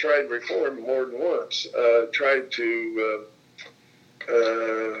tried reform more than once. Tried to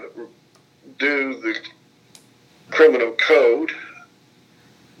do the criminal code,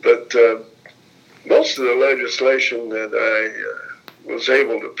 but most of the legislation that I was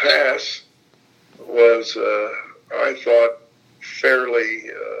able to pass was, I thought,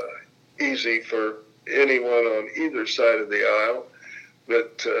 fairly easy for anyone on either side of the aisle,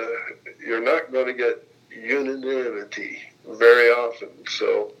 but you're not going to get unanimity very often.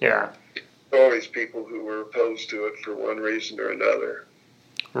 So yeah, always people who were opposed to it for one reason or another.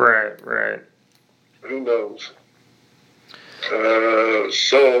 Right. Who knows?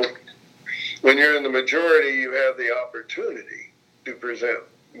 So when you're in the majority, you have the opportunity to present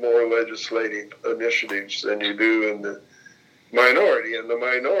more legislative initiatives than you do in the minority. In the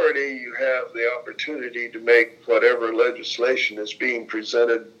minority, you have the opportunity to make whatever legislation is being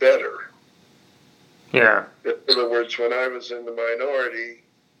presented better. Yeah. In other words, when I was in the minority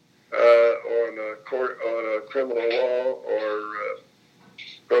on a criminal law or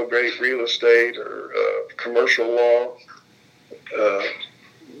probate real estate or commercial law,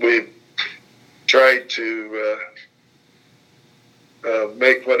 we tried to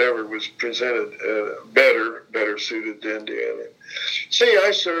make whatever was presented better suited to Indiana. See,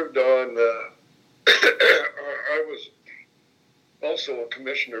 I served on, I was also a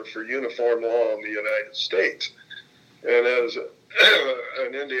commissioner for uniform law in the United States. And as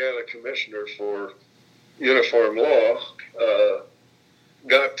an Indiana commissioner for uniform law,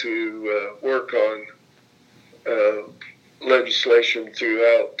 got to work on legislation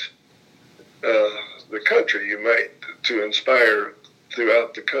throughout the country, to inspire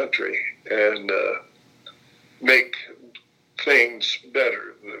throughout the country and make things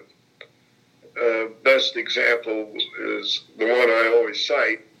better. The best example is the one I always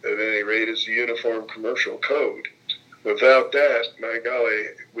cite, at any rate, is the Uniform Commercial Code. Without that, my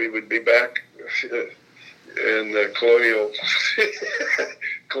golly, we would be back in the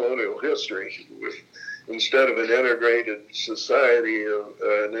colonial history with, instead of an integrated society,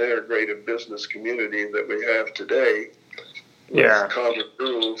 an integrated business community that we have today, with common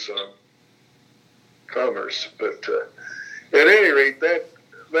rules on commerce. But at any rate, that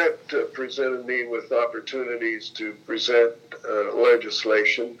presented me with opportunities to present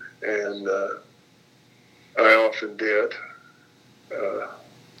legislation, and I often did.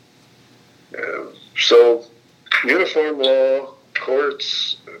 So uniform law,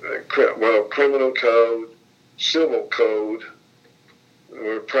 courts, criminal code, civil code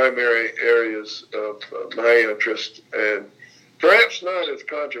were primary areas of my interest, and perhaps not as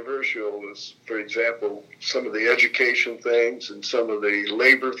controversial as, for example, some of the education things and some of the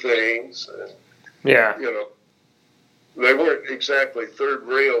labor things. Yeah. They weren't exactly third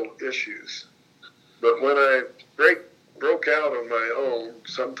rail issues. But when I broke out on my own,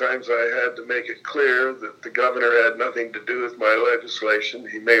 sometimes I had to make it clear that the governor had nothing to do with my legislation.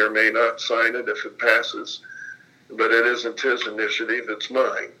 He may or may not sign it if it passes, but it isn't his initiative, it's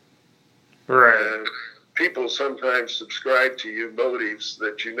mine. Right. And people sometimes subscribe to you motives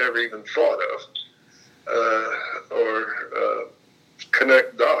that you never even thought of, or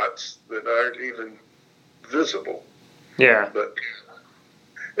connect dots that aren't even visible. Yeah. But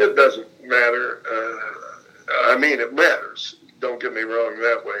it doesn't matter. I mean, it matters. Don't get me wrong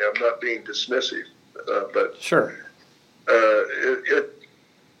that way. I'm not being dismissive, but sure. It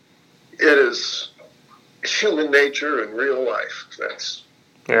is human nature and real life. That's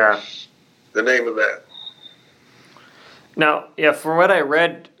the name of that. Now, from what I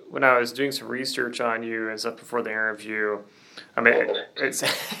read when I was doing some research on you and stuff before the interview, I mean,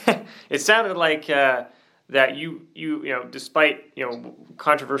 it sounded like that you despite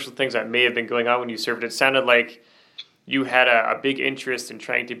controversial things that may have been going on when you served, it sounded like you had a big interest in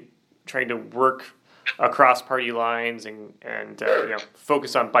trying to work across party lines and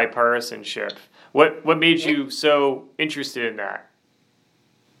focus on bipartisanship. What made you so interested in that?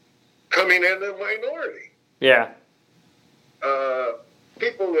 Coming in the minority. Yeah.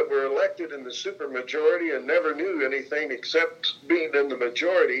 people that were elected in the supermajority and never knew anything except being in the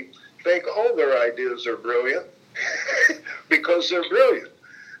majority think all their ideas are brilliant because they're brilliant.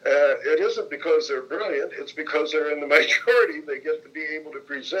 It isn't because they're brilliant, it's because they're in the majority. They get to be able to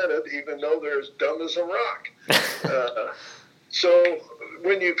present it even though they're as dumb as a rock. So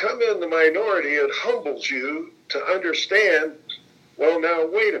when you come in the minority, it humbles you to understand, well, now,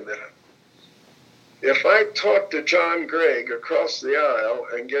 wait a minute. If I talk to John Gregg across the aisle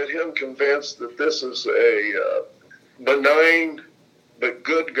and get him convinced that this is a benign but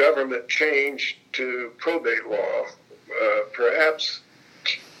good government change to probate law, perhaps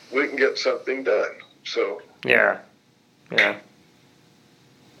we can get something done. So yeah.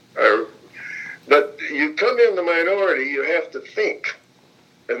 But you come in the minority, you have to think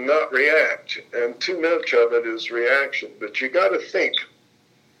and not react, and too much of it is reaction. But you got to think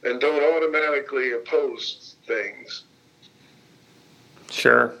and don't automatically oppose things.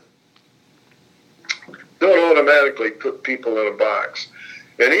 Sure. Don't automatically put people in a box.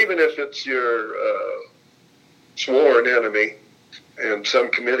 And even if it's your sworn enemy in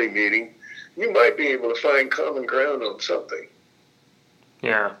some committee meeting, you might be able to find common ground on something.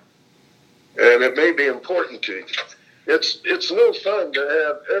 Yeah. And it may be important to you. It's no fun to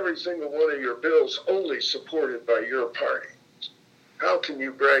have every single one of your bills only supported by your party. How can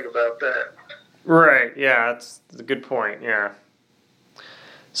you brag about that? Right, yeah, that's a good point, yeah.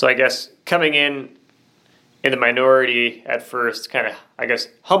 So I guess coming in the minority at first kind of, I guess,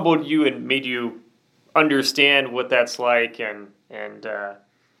 humbled you and made you understand what that's like and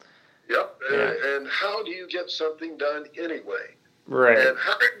Yep, yeah. And how do you get something done anyway? Right. And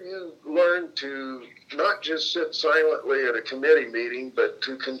how do you learn to not just sit silently at a committee meeting, but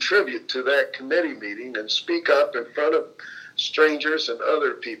to contribute to that committee meeting and speak up in front of strangers and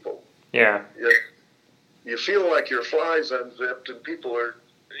other people? Yeah. You feel like your fly's unzipped and people are,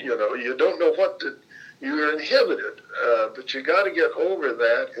 you don't know what to, you're inhibited, but you got to get over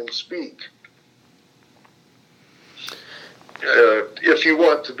that and speak. If you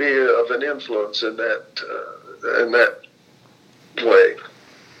want to be of an influence in that way.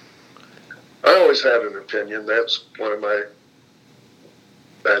 I always had an opinion. That's one of my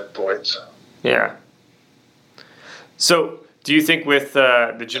bad points. Yeah. So, do you think with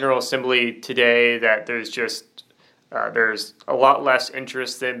the General Assembly today that there's just there's a lot less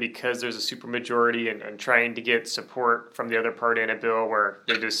interest then because there's a supermajority and trying to get support from the other party in a bill where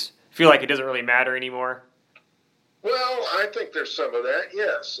they just feel like it doesn't really matter anymore? Well, I think there's some of that,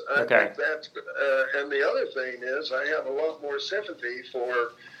 yes. I think that's, and the other thing is I have a lot more sympathy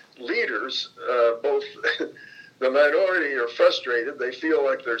for leaders. Both the minority are frustrated. They feel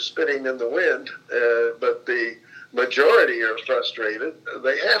like they're spitting in the wind, but the majority are frustrated.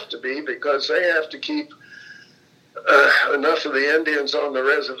 They have to be because they have to keep enough of the Indians on the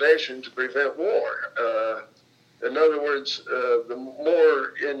reservation to prevent war. In other words, the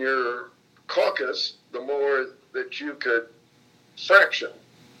more in your caucus, the more that you could fraction.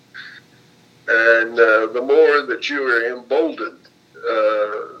 And the more that you are emboldened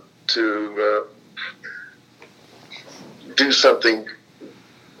to do something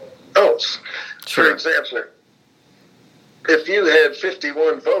else. Sure. For example, if you had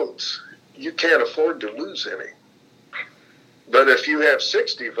 51 votes, you can't afford to lose any. But if you have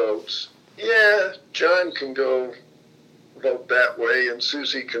 60 votes, yeah, John can go vote that way and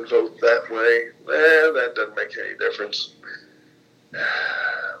Susie can vote that way. That doesn't make any difference.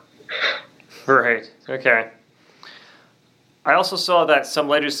 Right. Okay. I also saw that some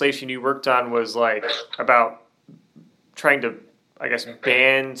legislation you worked on was like about trying to, I guess,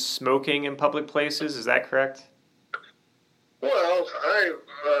 ban smoking in public places. Is that correct? Well,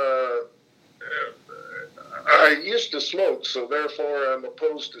 I used to smoke, so therefore I'm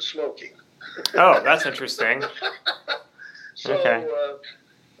opposed to smoking. Oh, that's interesting. So okay.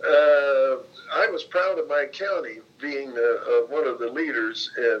 I was proud of my county being one of the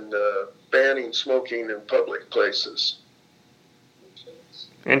leaders in banning smoking in public places.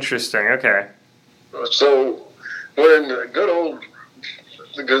 Interesting. Okay. So when the good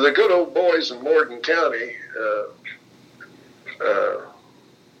old boys in Morgan County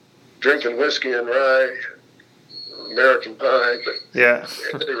drinking whiskey and rye, American pie, but yeah.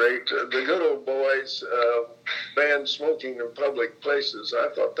 at any rate, the good old boys banned smoking in public places. I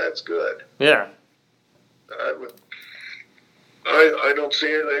thought that's good. Yeah. I don't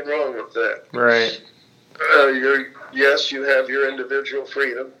see anything wrong with that. Right. Yes, you have your individual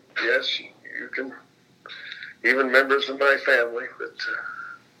freedom. Yes, you can, even members of my family,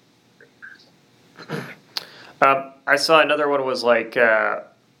 but... I saw another one was like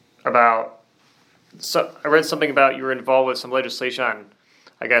about... So I read something about you were involved with some legislation on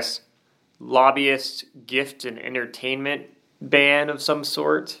I guess, lobbyist gift and entertainment ban of some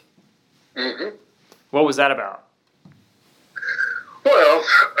sort. Mm-hmm. What was that about? Well,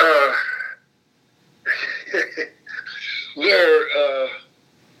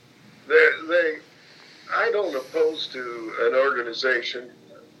 I don't oppose to an organization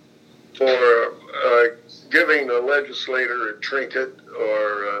for giving a legislator a trinket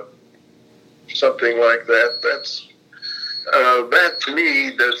or something like that. That to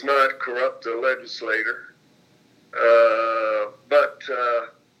me does not corrupt a legislator. But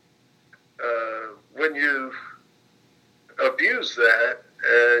when you abuse that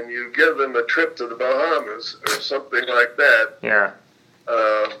and you give them a trip to the Bahamas or something like that, Yeah.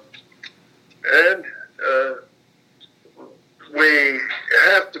 And we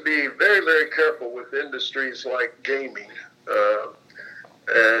have to be very, very careful with industries like gaming.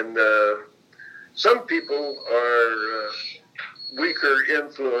 And some people are weaker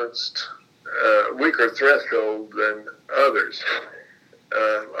influenced, weaker threshold than others.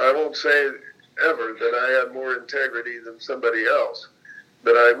 I won't say ever that I have more integrity than somebody else,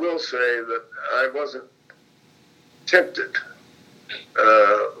 but I will say that I wasn't tempted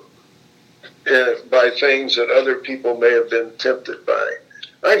by things that other people may have been tempted by.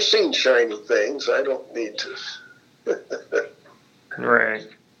 I've seen shiny things. I don't need to. Right.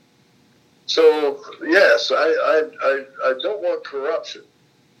 So yes, I don't want corruption,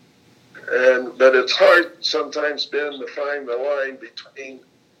 but it's hard sometimes, Ben, to find the line between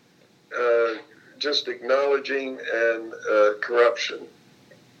just acknowledging and corruption.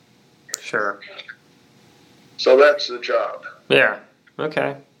 Sure. So that's the job. Yeah.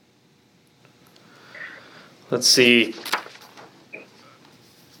 Okay. Let's see.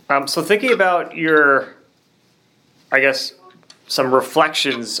 So thinking about your, I guess, some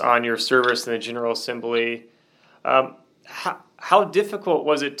reflections on your service in the General Assembly, how difficult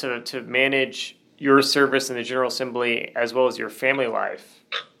was it to manage your service in the General Assembly as well as your family life?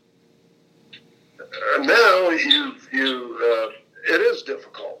 Now it is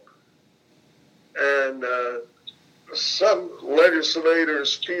difficult, and some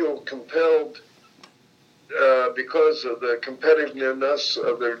legislators feel compelled because of the competitiveness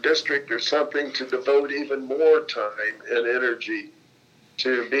of their district or something to devote even more time and energy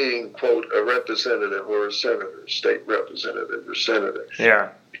to being, quote, a representative or a senator, state representative or senator.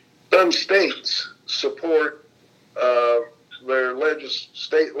 Yeah. Some states support their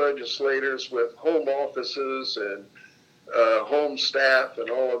state legislators with home offices and home staff and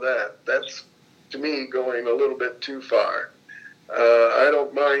all of that. That's, to me, going a little bit too far. I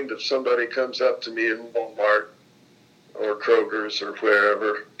don't mind if somebody comes up to me in Walmart or Kroger's or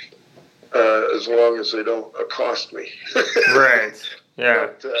wherever, as long as they don't accost me. Right. Yeah.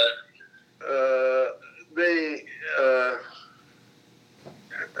 But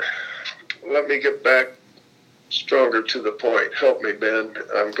let me get back stronger to the point. Help me, Ben.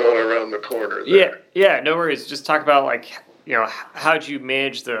 I'm going around the corner there. Yeah. No worries. Just talk about how'd you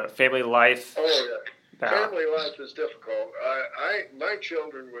manage the family life? Oh yeah. Family life is difficult. My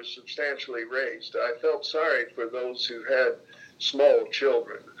children were substantially raised. I felt sorry for those who had small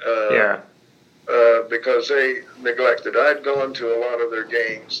children. Because they neglected. I'd gone to a lot of their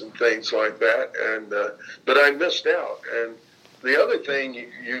games and things like that, but I missed out. And the other thing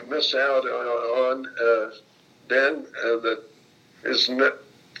you miss out on, Ben, that is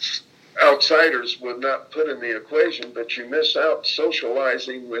outsiders would not put in the equation, but you miss out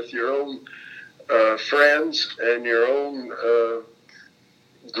socializing with your own friends and your own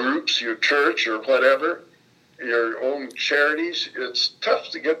groups, your church or whatever, your own charities. It's tough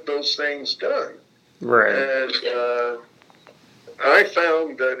to get those things done. Right. And I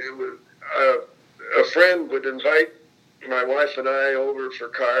found that it was a friend would invite my wife and I over for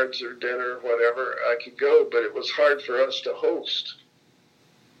cards or dinner, whatever. I could go, but it was hard for us to host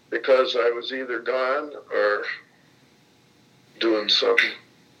because I was either gone or doing something.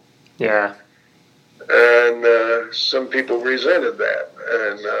 Yeah. And some people resented that,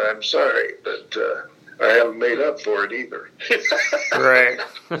 and I'm sorry, but I haven't made up for it either. Right.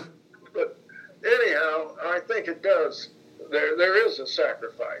 But anyhow, I think it does. There is a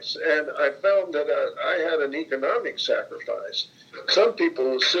sacrifice, and I found that I had an economic sacrifice. Some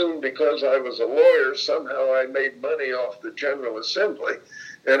people assume because I was a lawyer, somehow I made money off the General Assembly,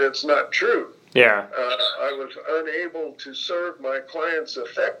 and it's not true. Yeah. I was unable to serve my clients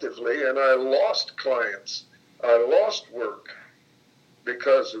effectively, and I lost clients. I lost work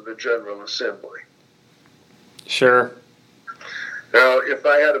because of the General Assembly. Sure. Now, if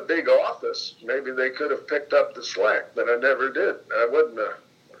I had a big office, maybe they could have picked up the slack, but I never did. I wasn't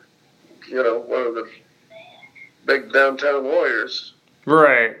one of the big downtown lawyers.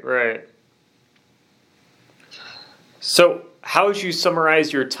 Right, right. So, how would you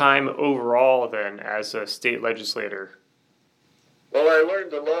summarize your time overall then as a state legislator? Well, I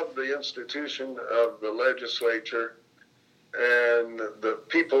learned to love the institution of the legislature and the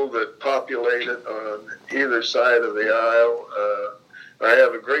people that populate it on either side of the aisle. I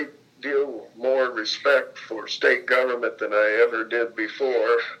have a great deal more respect for state government than I ever did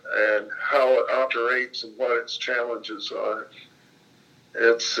before, and how it operates and what its challenges are.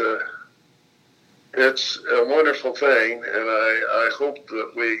 It's a wonderful thing, and I hope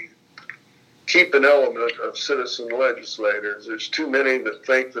that we keep an element of citizen legislators. There's too many that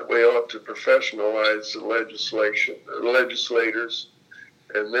think that we ought to professionalize the legislators,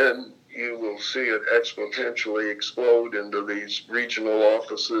 and then you will see it exponentially explode into these regional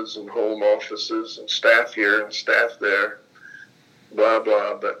offices and home offices and staff here and staff there, blah,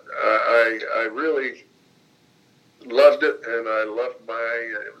 blah. But I really loved it, and I loved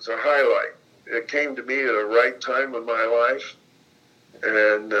it was a highlight. It came to me at a right time in my life,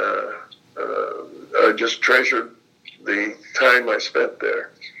 and I just treasured the time I spent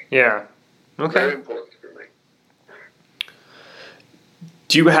there. Yeah. Okay. Very important for me.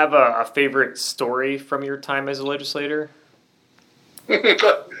 Do you have a favorite story from your time as a legislator?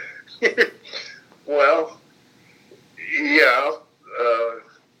 Well, yeah.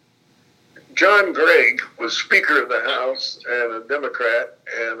 John Gregg was Speaker of the House and a Democrat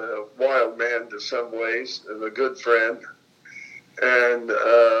and a wild man to some ways and a good friend. And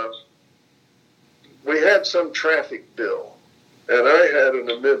we had some traffic bill, and I had an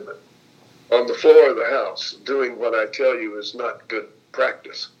amendment on the floor of the House doing what I tell you is not good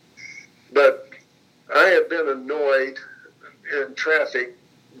practice. But I had been annoyed in traffic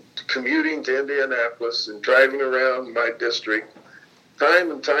commuting to Indianapolis and driving around my district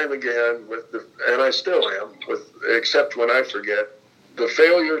time and time again and I still am, except when I forget, the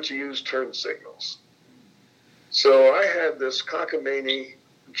failure to use turn signals. So I had this cockamamie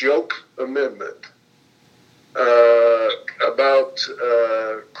joke amendment about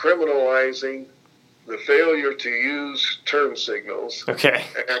criminalizing the failure to use turn signals. Okay.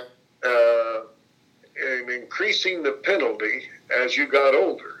 And increasing the penalty as you got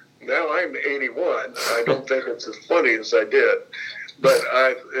older. Now I'm 81. I don't think it's as funny as I did. But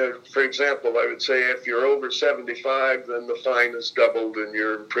for example, I would say if you're over 75, then the fine is doubled and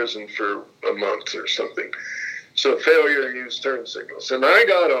you're in prison for a month or something. So failure to use turn signals. And I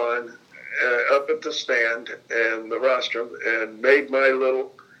got on up at the stand and the rostrum and made my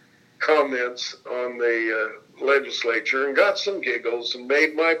little comments on the legislature and got some giggles and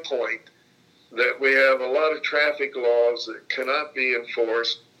made my point that we have a lot of traffic laws that cannot be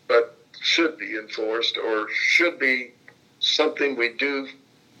enforced, but should be enforced or should be something we do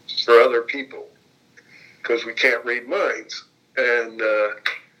for other people because we can't read minds. And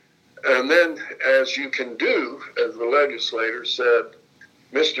then, as you can do, as the legislator said,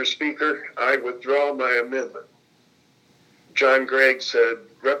 Mr. Speaker, I withdraw my amendment. John Gregg said,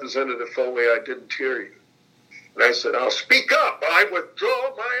 Representative Foley, I didn't hear you. And I said, I'll speak up. I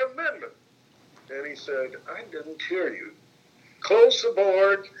withdraw my amendment. And he said, I didn't hear you. Close the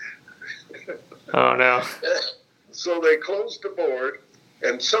board. Oh, no. So they closed the board,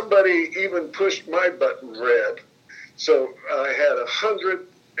 and somebody even pushed my button red. So I had 100,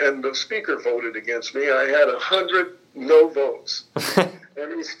 and the speaker voted against me. I had 100 no votes.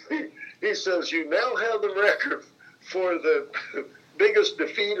 And he says, you now have the record for the biggest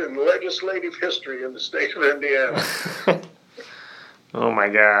defeat in legislative history in the state of Indiana. Oh, my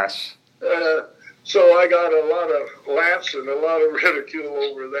gosh. So I got a lot of laughs and a lot of ridicule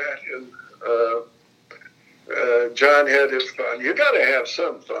over that, and John had his fun. You got to have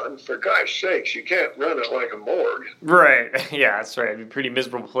some fun. For gosh sakes, you can't run it like a morgue. Right. Yeah, that's right. It'd be a pretty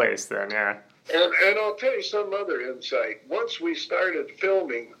miserable place then, yeah. And I'll tell you some other insight. Once we started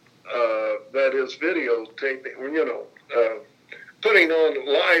filming, that is videotaping, putting on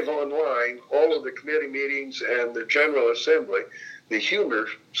live online all of the committee meetings and the General Assembly, the humor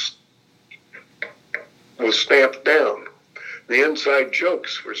was stamped down. The inside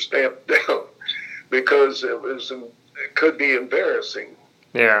jokes were stamped down because it could be embarrassing.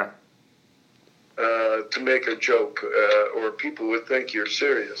 Yeah. To make a joke, or people would think you're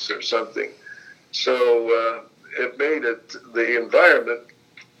serious or something. So it made the environment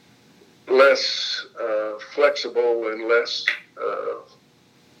less flexible and less,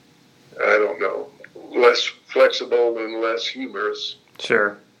 less flexible and less humorous.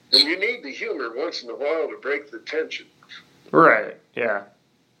 Sure. And you need the humor once in a while to break the tension. Right, yeah.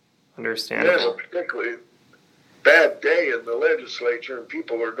 Understandable. Yeah, particularly bad day in the legislature and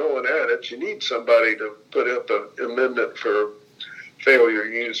people are going at it. You need somebody to put up an amendment for failure,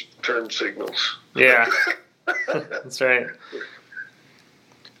 use turn signals. Yeah, that's right.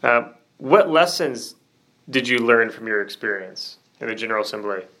 What lessons did you learn from your experience in the General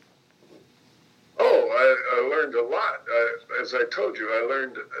Assembly? Oh, I learned a lot. As I told you, I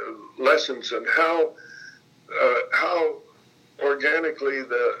learned lessons on how organically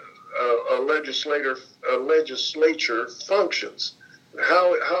a legislature functions,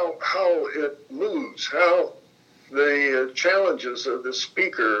 how it moves, how the challenges of the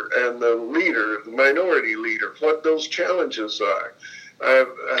speaker and the leader, the minority leader, what those challenges are,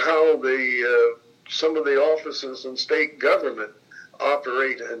 how some of the offices in state government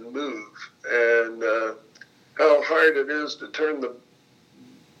operate and move, and how hard it is to turn the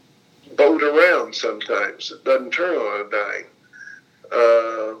boat around sometimes. It doesn't turn on a dime.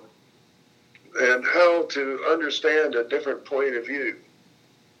 And how to understand a different point of view.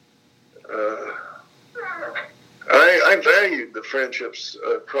 I valued the friendships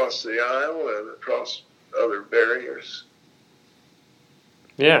across the aisle and across other barriers.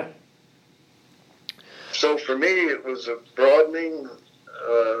 Yeah. So for me, it was a broadening,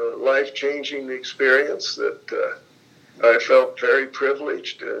 life-changing experience that I felt very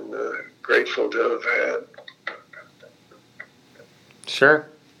privileged and grateful to have had. Sure.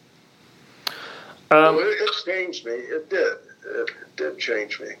 Well, it changed me. It did. It did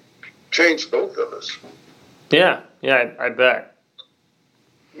change me. Changed both of us. Yeah, I bet.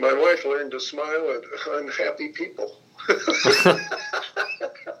 My wife learned to smile at unhappy people.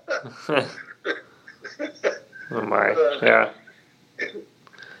 Oh my, yeah.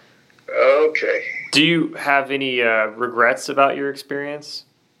 Okay. Do you have any regrets about your experience?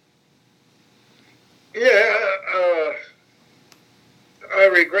 Yeah, I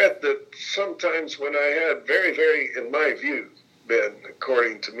regret that sometimes when I had very, in my view, Ben,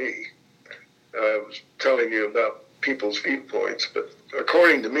 according to me, I was telling you about people's viewpoints, but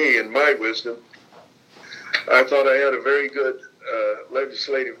according to me, in my wisdom, I thought I had a very good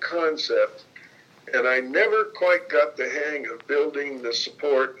legislative concept, and I never quite got the hang of building the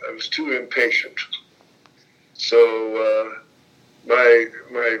support. I was too impatient. So my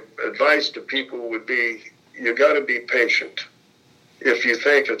advice to people would be, you got to be patient. If you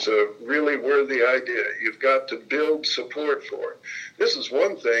think it's a really worthy idea, you've got to build support for it. This is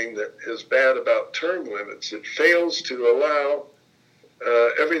one thing that is bad about term limits. It fails to allow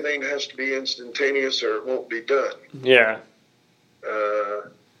everything has to be instantaneous or it won't be done. Yeah.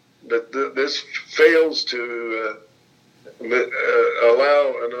 But this fails to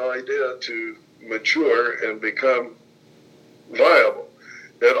allow an idea to mature and become viable.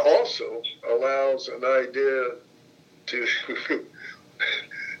 It also allows an idea to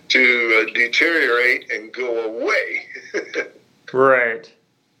deteriorate and go away. Right.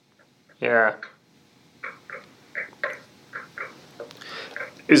 Yeah.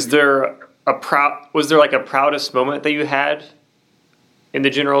 Was there like a proudest moment that you had in the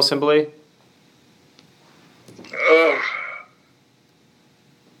General Assembly?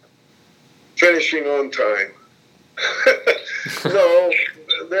 Finishing on time. No,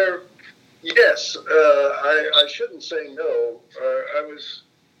 yes, I shouldn't say no.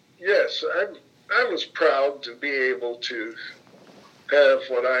 I was proud to be able to have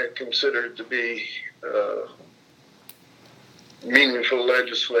what I considered to be meaningful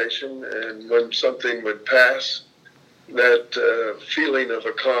legislation, and when something would pass, that feeling of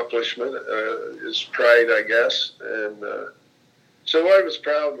accomplishment is pride, I guess. And so I was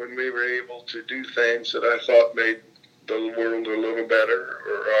proud when we were able to do things that I thought made the world a little better,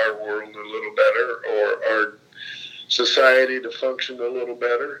 or our world a little better, or our society to function a little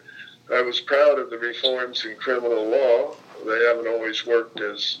better. I was proud of the reforms in criminal law. They haven't always worked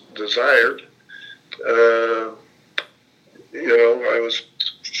as desired. I was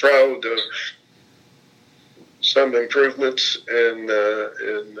proud of some improvements in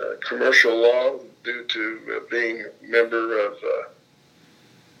commercial law due to being a member of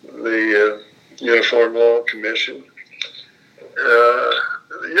the Uniform Law Commission.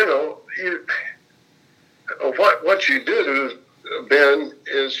 What you do, Ben,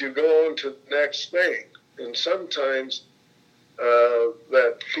 is you go on to the next thing, and sometimes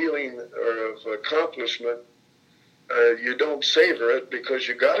that feeling of accomplishment, you don't savor it because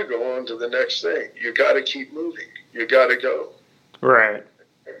you got to go on to the next thing. You got to keep moving. You got to go. Right.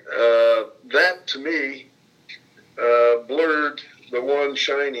 That to me blurred the one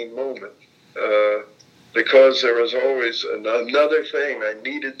shining moment because there was always another thing I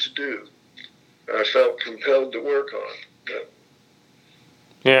needed to do. I felt compelled to work on.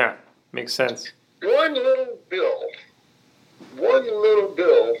 Yeah, makes sense. One little bill.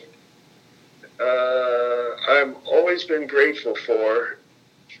 I'm always been grateful for.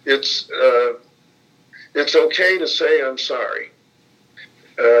 It's okay to say I'm sorry.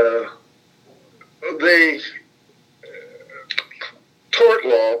 The tort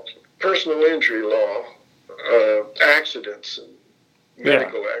law, personal injury law, accidents and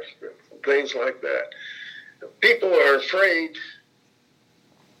medical accidents, things like that. People are afraid,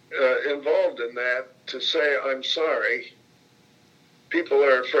 involved in that, to say I'm sorry. People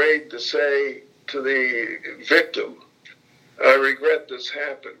are afraid to say to the victim, I regret this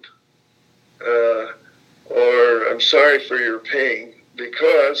happened, or I'm sorry for your pain,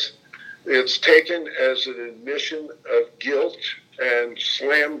 because it's taken as an admission of guilt and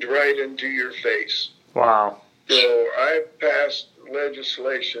slammed right into your face. Wow. So I passed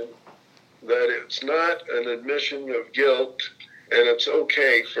legislation that it's not an admission of guilt, and it's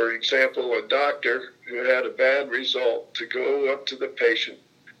okay, for example, a doctor who had a bad result to go up to the patient,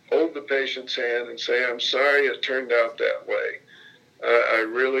 hold the patient's hand and say, I'm sorry it turned out that way. I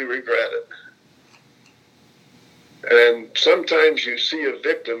really regret it. And sometimes you see a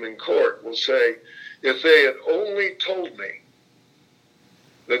victim in court will say, if they had only told me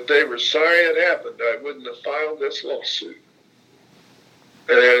that they were sorry it happened, I wouldn't have filed this lawsuit.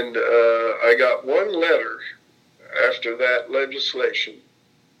 And I got one letter after that legislation,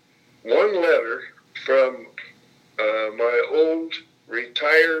 one letter from my old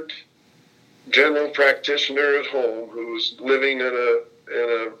retired general practitioner at home who was living in a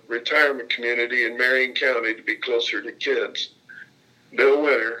retirement community in Marion County to be closer to kids, Bill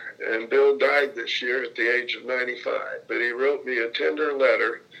Winter. And Bill died this year at the age of 95. But he wrote me a tender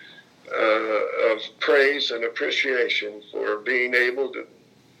letter of praise and appreciation for being able to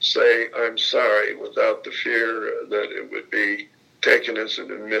say I'm sorry without the fear that it would be taken as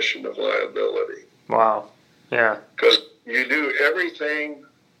an admission of liability. Wow. Yeah. Because you do everything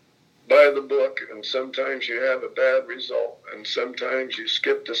by the book, and sometimes you have a bad result, and sometimes you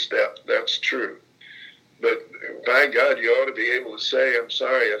skipped a step. That's true. But by God, you ought to be able to say, I'm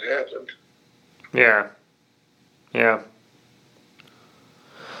sorry it happened. Yeah. Yeah.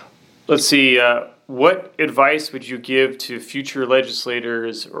 Let's see. What advice would you give to future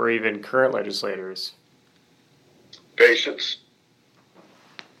legislators or even current legislators? Patience.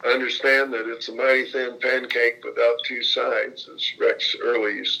 Understand that it's a mighty thin pancake without two sides, as Rex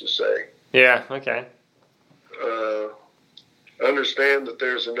Early used to say. Yeah, okay. Understand that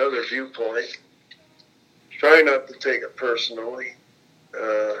there's another viewpoint. Try not to take it personally.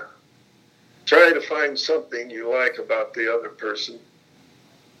 Try to find something you like about the other person.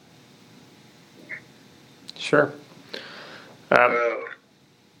 Sure.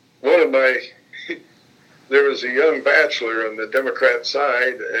 There was a young bachelor on the Democrat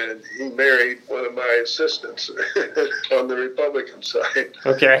side, and he married one of my assistants on the Republican side.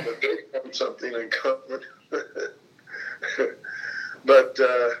 Okay. But they have something in common. But,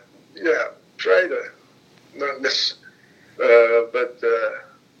 yeah, try to not miss,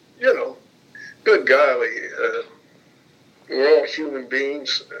 good golly, we're all human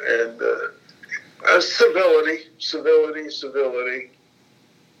beings, and civility.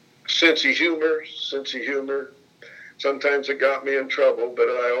 Sense of humor. Sometimes it got me in trouble, but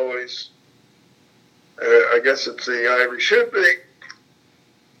I always, I guess it's the Irish should be.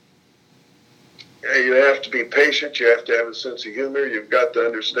 You have to be patient. You have to have a sense of humor. You've got to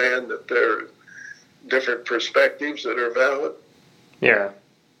understand that there are different perspectives that are valid. Yeah.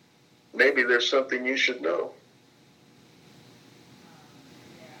 Maybe there's something you should know.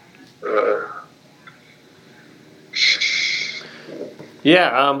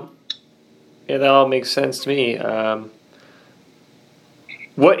 Yeah, that all makes sense to me.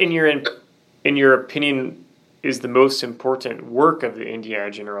 What, in your opinion, is the most important work of the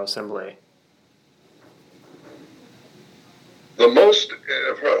Indiana General Assembly? The most,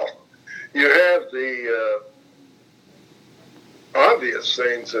 you have the obvious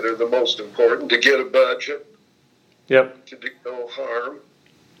things that are the most important: to get a budget. Yep. To do no harm.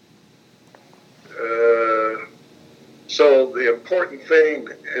 So the important thing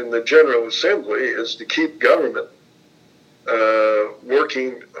in the General Assembly is to keep government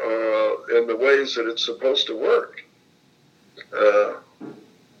working in the ways that it's supposed to work.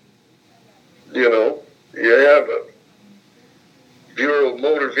 You have a Bureau of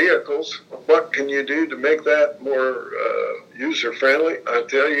Motor Vehicles. What can you do to make that more user-friendly? I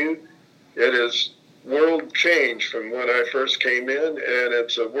tell you, it is world change from when I first came in, and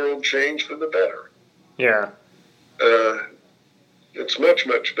it's a world change for the better. Yeah. It's much,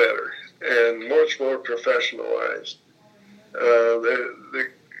 much better and much more professionalized. The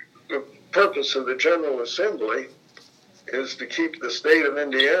purpose of the General Assembly is to keep the state of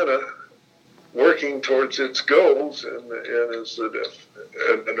Indiana working towards its goals in as an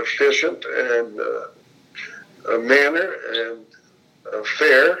efficient and a manner and a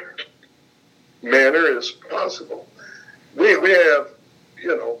fair manner as possible. We have,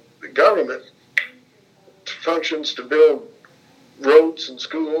 the government functions to build roads and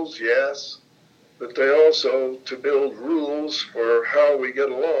schools, yes, but they also to build rules for how we get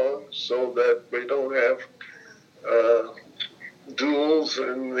along so that we don't have duels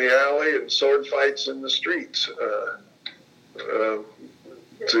in the alley and sword fights in the streets.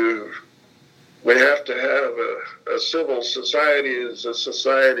 We have to have a civil society is a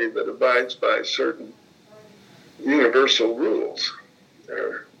society that abides by certain universal rules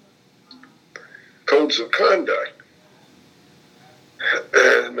or codes of conduct.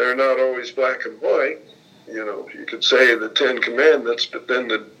 And they're not always black and white. You could say the Ten Commandments, but then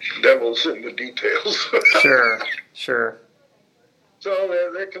the devil's in the details. Sure. So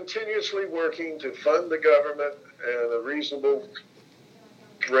they're continuously working to fund the government at a reasonable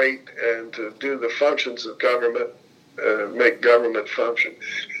rate and to do the functions of government, make government function.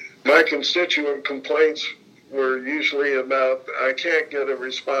 My constituent complaints were usually about, I can't get a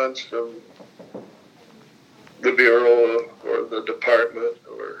response from the Bureau or the department,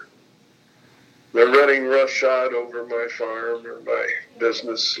 or they're running roughshod over my farm or my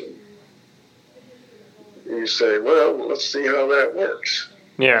business. And you say, well, let's see how that works.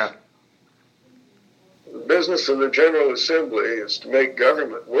 Yeah. The business of the General Assembly is to make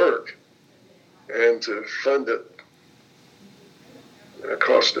government work and to fund it in a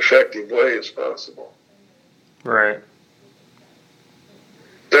cost-effective way as possible. Right.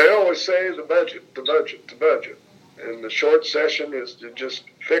 They always say the budget. And the short session is to just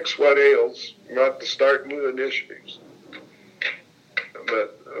fix what ails, not to start new initiatives.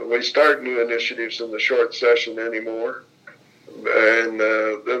 But we start new initiatives in the short session anymore. And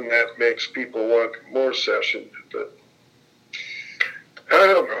then that makes people want more session. But I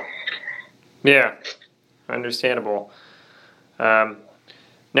don't know. Yeah, understandable.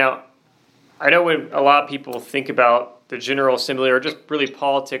 Now, I know when a lot of people think about the General Assembly or just really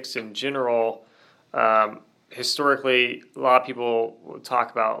politics in general, historically, a lot of people will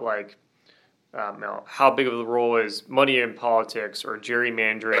talk about how big of a role is money in politics or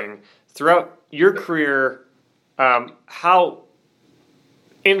gerrymandering. Throughout your career, how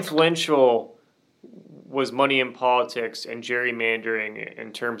influential was money in politics and gerrymandering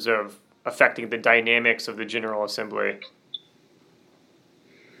in terms of affecting the dynamics of the General Assembly?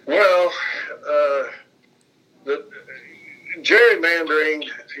 Well, the gerrymandering,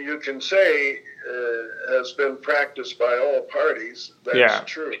 you can say, has been practiced by all parties. That's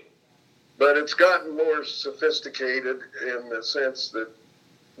true. But it's gotten more sophisticated in the sense that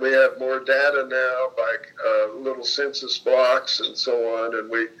we have more data now by little census blocks and so on, and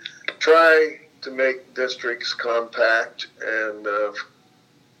we try to make districts compact and of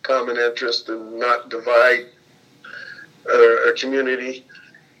common interest and not divide a community.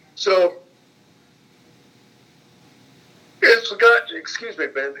 So it's gotten, excuse me,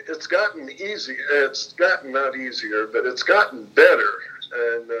 Ben, it's gotten easy. It's gotten not easier, but it's gotten better.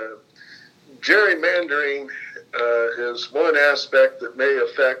 And gerrymandering is one aspect that may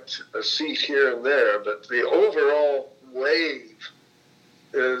affect a seat here and there, but the overall wave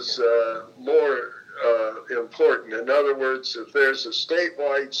is more important. In other words, if there's a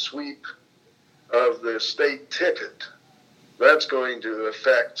statewide sweep of the state ticket, that's going to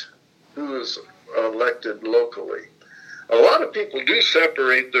affect who is elected locally. A lot of people do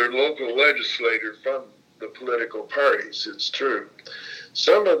separate their local legislator from the political parties, it's true.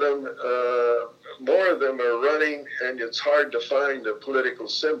 Some of them, more of them are running, and it's hard to find a political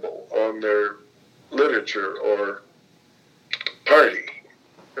symbol on their literature or party.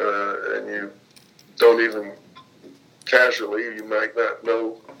 And you don't even casually, you might not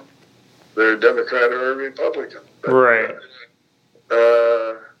know they're a Democrat or a Republican. But, right.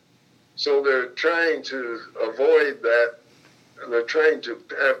 So they're trying to avoid that. They're trying to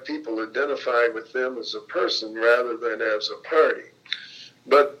have people identify with them as a person rather than as a party.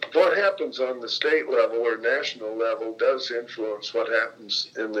 But what happens on the state level or national level does influence what happens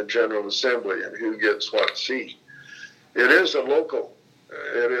in the General Assembly and who gets what seat. It is a local.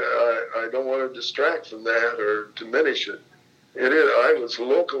 I don't want to distract from that or diminish it. I was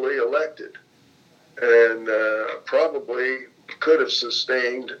locally elected and probably could have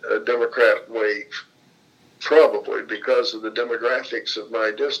sustained a Democrat wave, probably because of the demographics of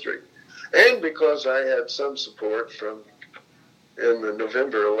my district and because I had some support in the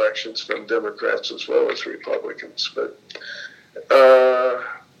November elections from Democrats as well as Republicans, but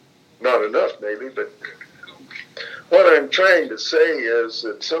not enough maybe. But what I'm trying to say is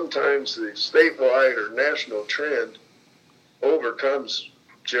that sometimes the statewide or national trend overcomes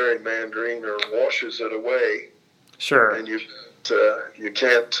gerrymandering or washes it away. Sure. And you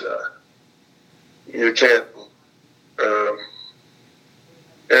can't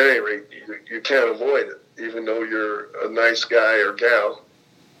at any rate, you can't avoid it, even though you're a nice guy or gal.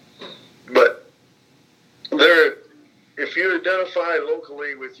 But if you identify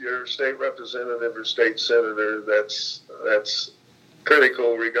locally with your state representative or state senator, that's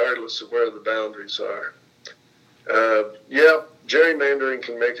critical, regardless of where the boundaries are. Gerrymandering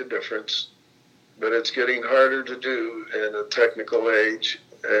can make a difference, but it's getting harder to do in a technical age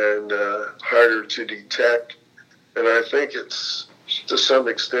and harder to detect. And I think it's, to some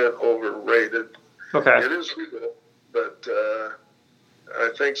extent, overrated. Okay. It is real, but I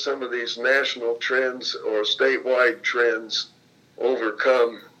think some of these national trends or statewide trends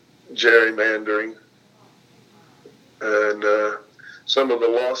overcome gerrymandering. And some of the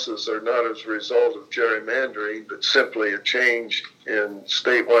losses are not as a result of gerrymandering, but simply a change in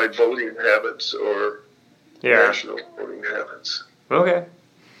statewide voting habits or national voting habits. Okay.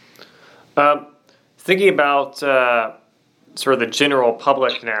 Thinking about sort of the general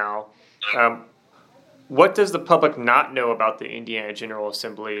public now, what does the public not know about the Indiana General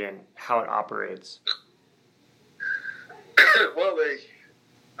Assembly and how it operates? Well,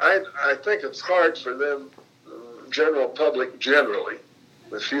 I think it's hard for them, general public generally,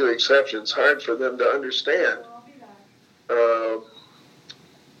 with few exceptions, hard for them to understand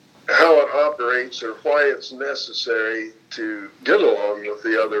how it operates or why it's necessary to get along with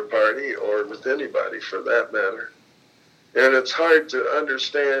the other party or with anybody for that matter. And it's hard to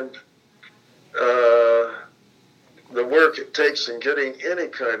understand the work it takes in getting any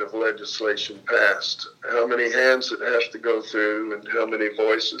kind of legislation passed, how many hands it has to go through and how many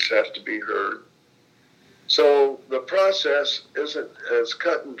voices have to be heard. So the process isn't as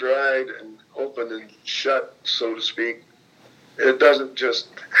cut and dried and open and shut, so to speak. It doesn't just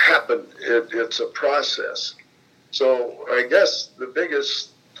happen. It's a process. So I guess the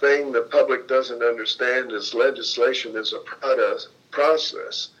biggest thing the public doesn't understand is legislation is a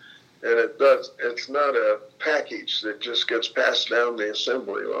process. And it's not a package that just gets passed down the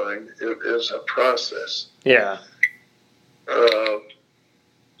assembly line. It is a process. Yeah.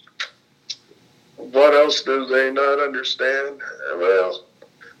 What else do they not understand? Well,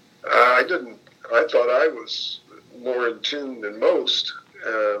 I thought I was more in tune than most,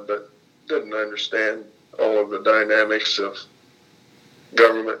 but didn't understand all of the dynamics of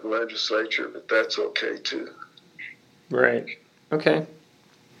government and legislature, but that's okay too. Right. Okay.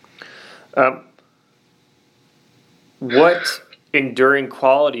 What enduring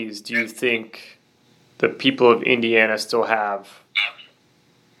qualities do you think the people of Indiana still have?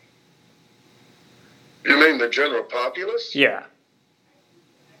 You mean the general populace? Yeah.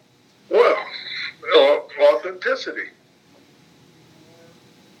 Well, authenticity.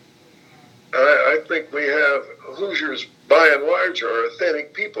 I think we have Hoosiers, by and large, are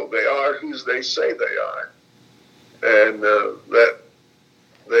authentic people. They are who they say they are. And that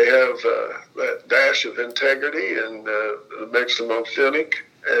they have that dash of integrity and makes them authentic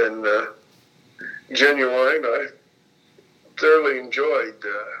and genuine. I thoroughly enjoyed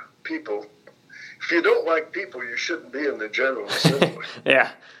people. If you don't like people, you shouldn't be in the General Assembly.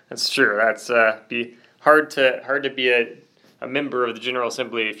 Yeah, that's true. That's be hard to be a member of the General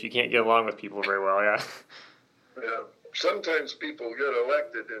Assembly if you can't get along with people very well. Yeah. Yeah. Sometimes people get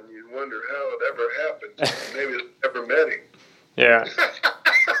elected, and you wonder how it ever happened. Maybe they never met him. Yeah.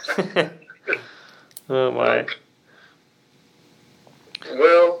 Oh my.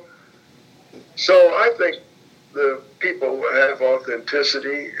 Well, so I think the people have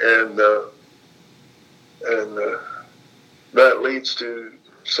authenticity, and that leads to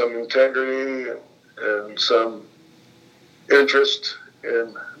some integrity and some interest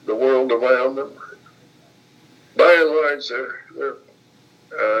in the world around them. By and large, they're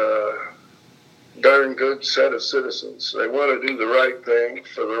darn good set of citizens. They want to do the right thing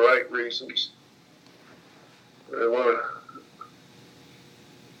for the right reasons. They want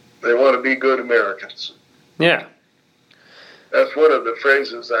to be good Americans. Yeah. That's one of the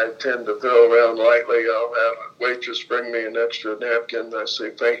phrases I tend to throw around lightly. I'll have a waitress bring me an extra napkin. I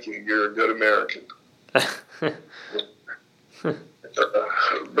say, "Thank you, you're a good American."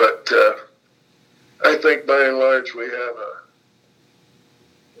 But I think by and large we have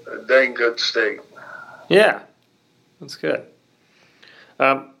a dang good state. Yeah, that's good.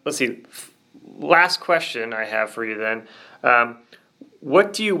 Let's see. Last question I have for you then.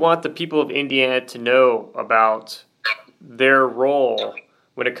 What do you want the people of Indiana to know about their role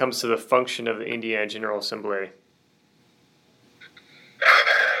when it comes to the function of the Indiana General Assembly?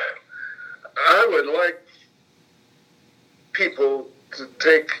 people to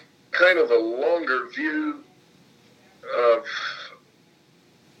take kind of a longer view of,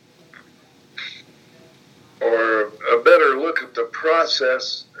 or a better look at the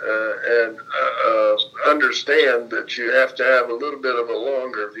process, and understand that you have to have a little bit of a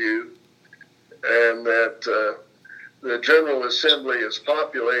longer view, and that the General Assembly is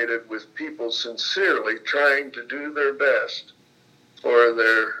populated with people sincerely trying to do their best for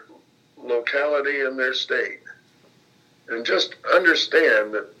their locality and their state. And just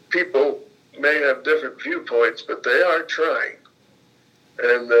understand that people may have different viewpoints, but they are trying.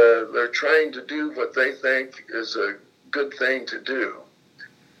 And they're trying to do what they think is a good thing to do.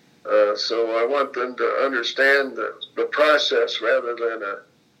 So I want them to understand the process rather than a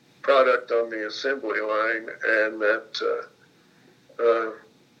product on the assembly line, and that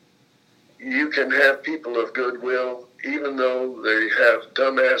you can have people of goodwill even though they have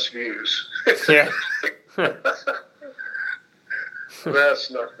dumbass views. Yeah. That's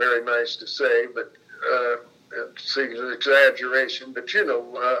not very nice to say, but it's an exaggeration. But you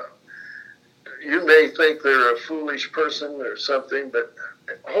may think they're a foolish person or something, but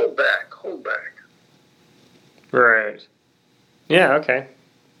hold back. Right. Yeah, okay.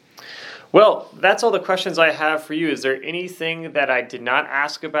 Well, that's all the questions I have for you. Is there anything that I did not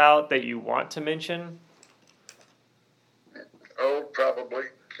ask about that you want to mention? Oh, probably.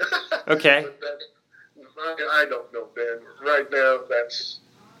 Okay. I don't know, Ben. Right now,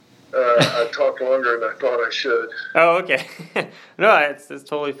 I talked longer than I thought I should. Oh, okay. No, it's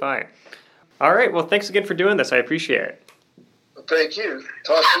totally fine. All right. Well, thanks again for doing this. I appreciate it. Thank you.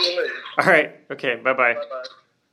 Talk to you later. All right. Okay. Bye-bye. Bye-bye.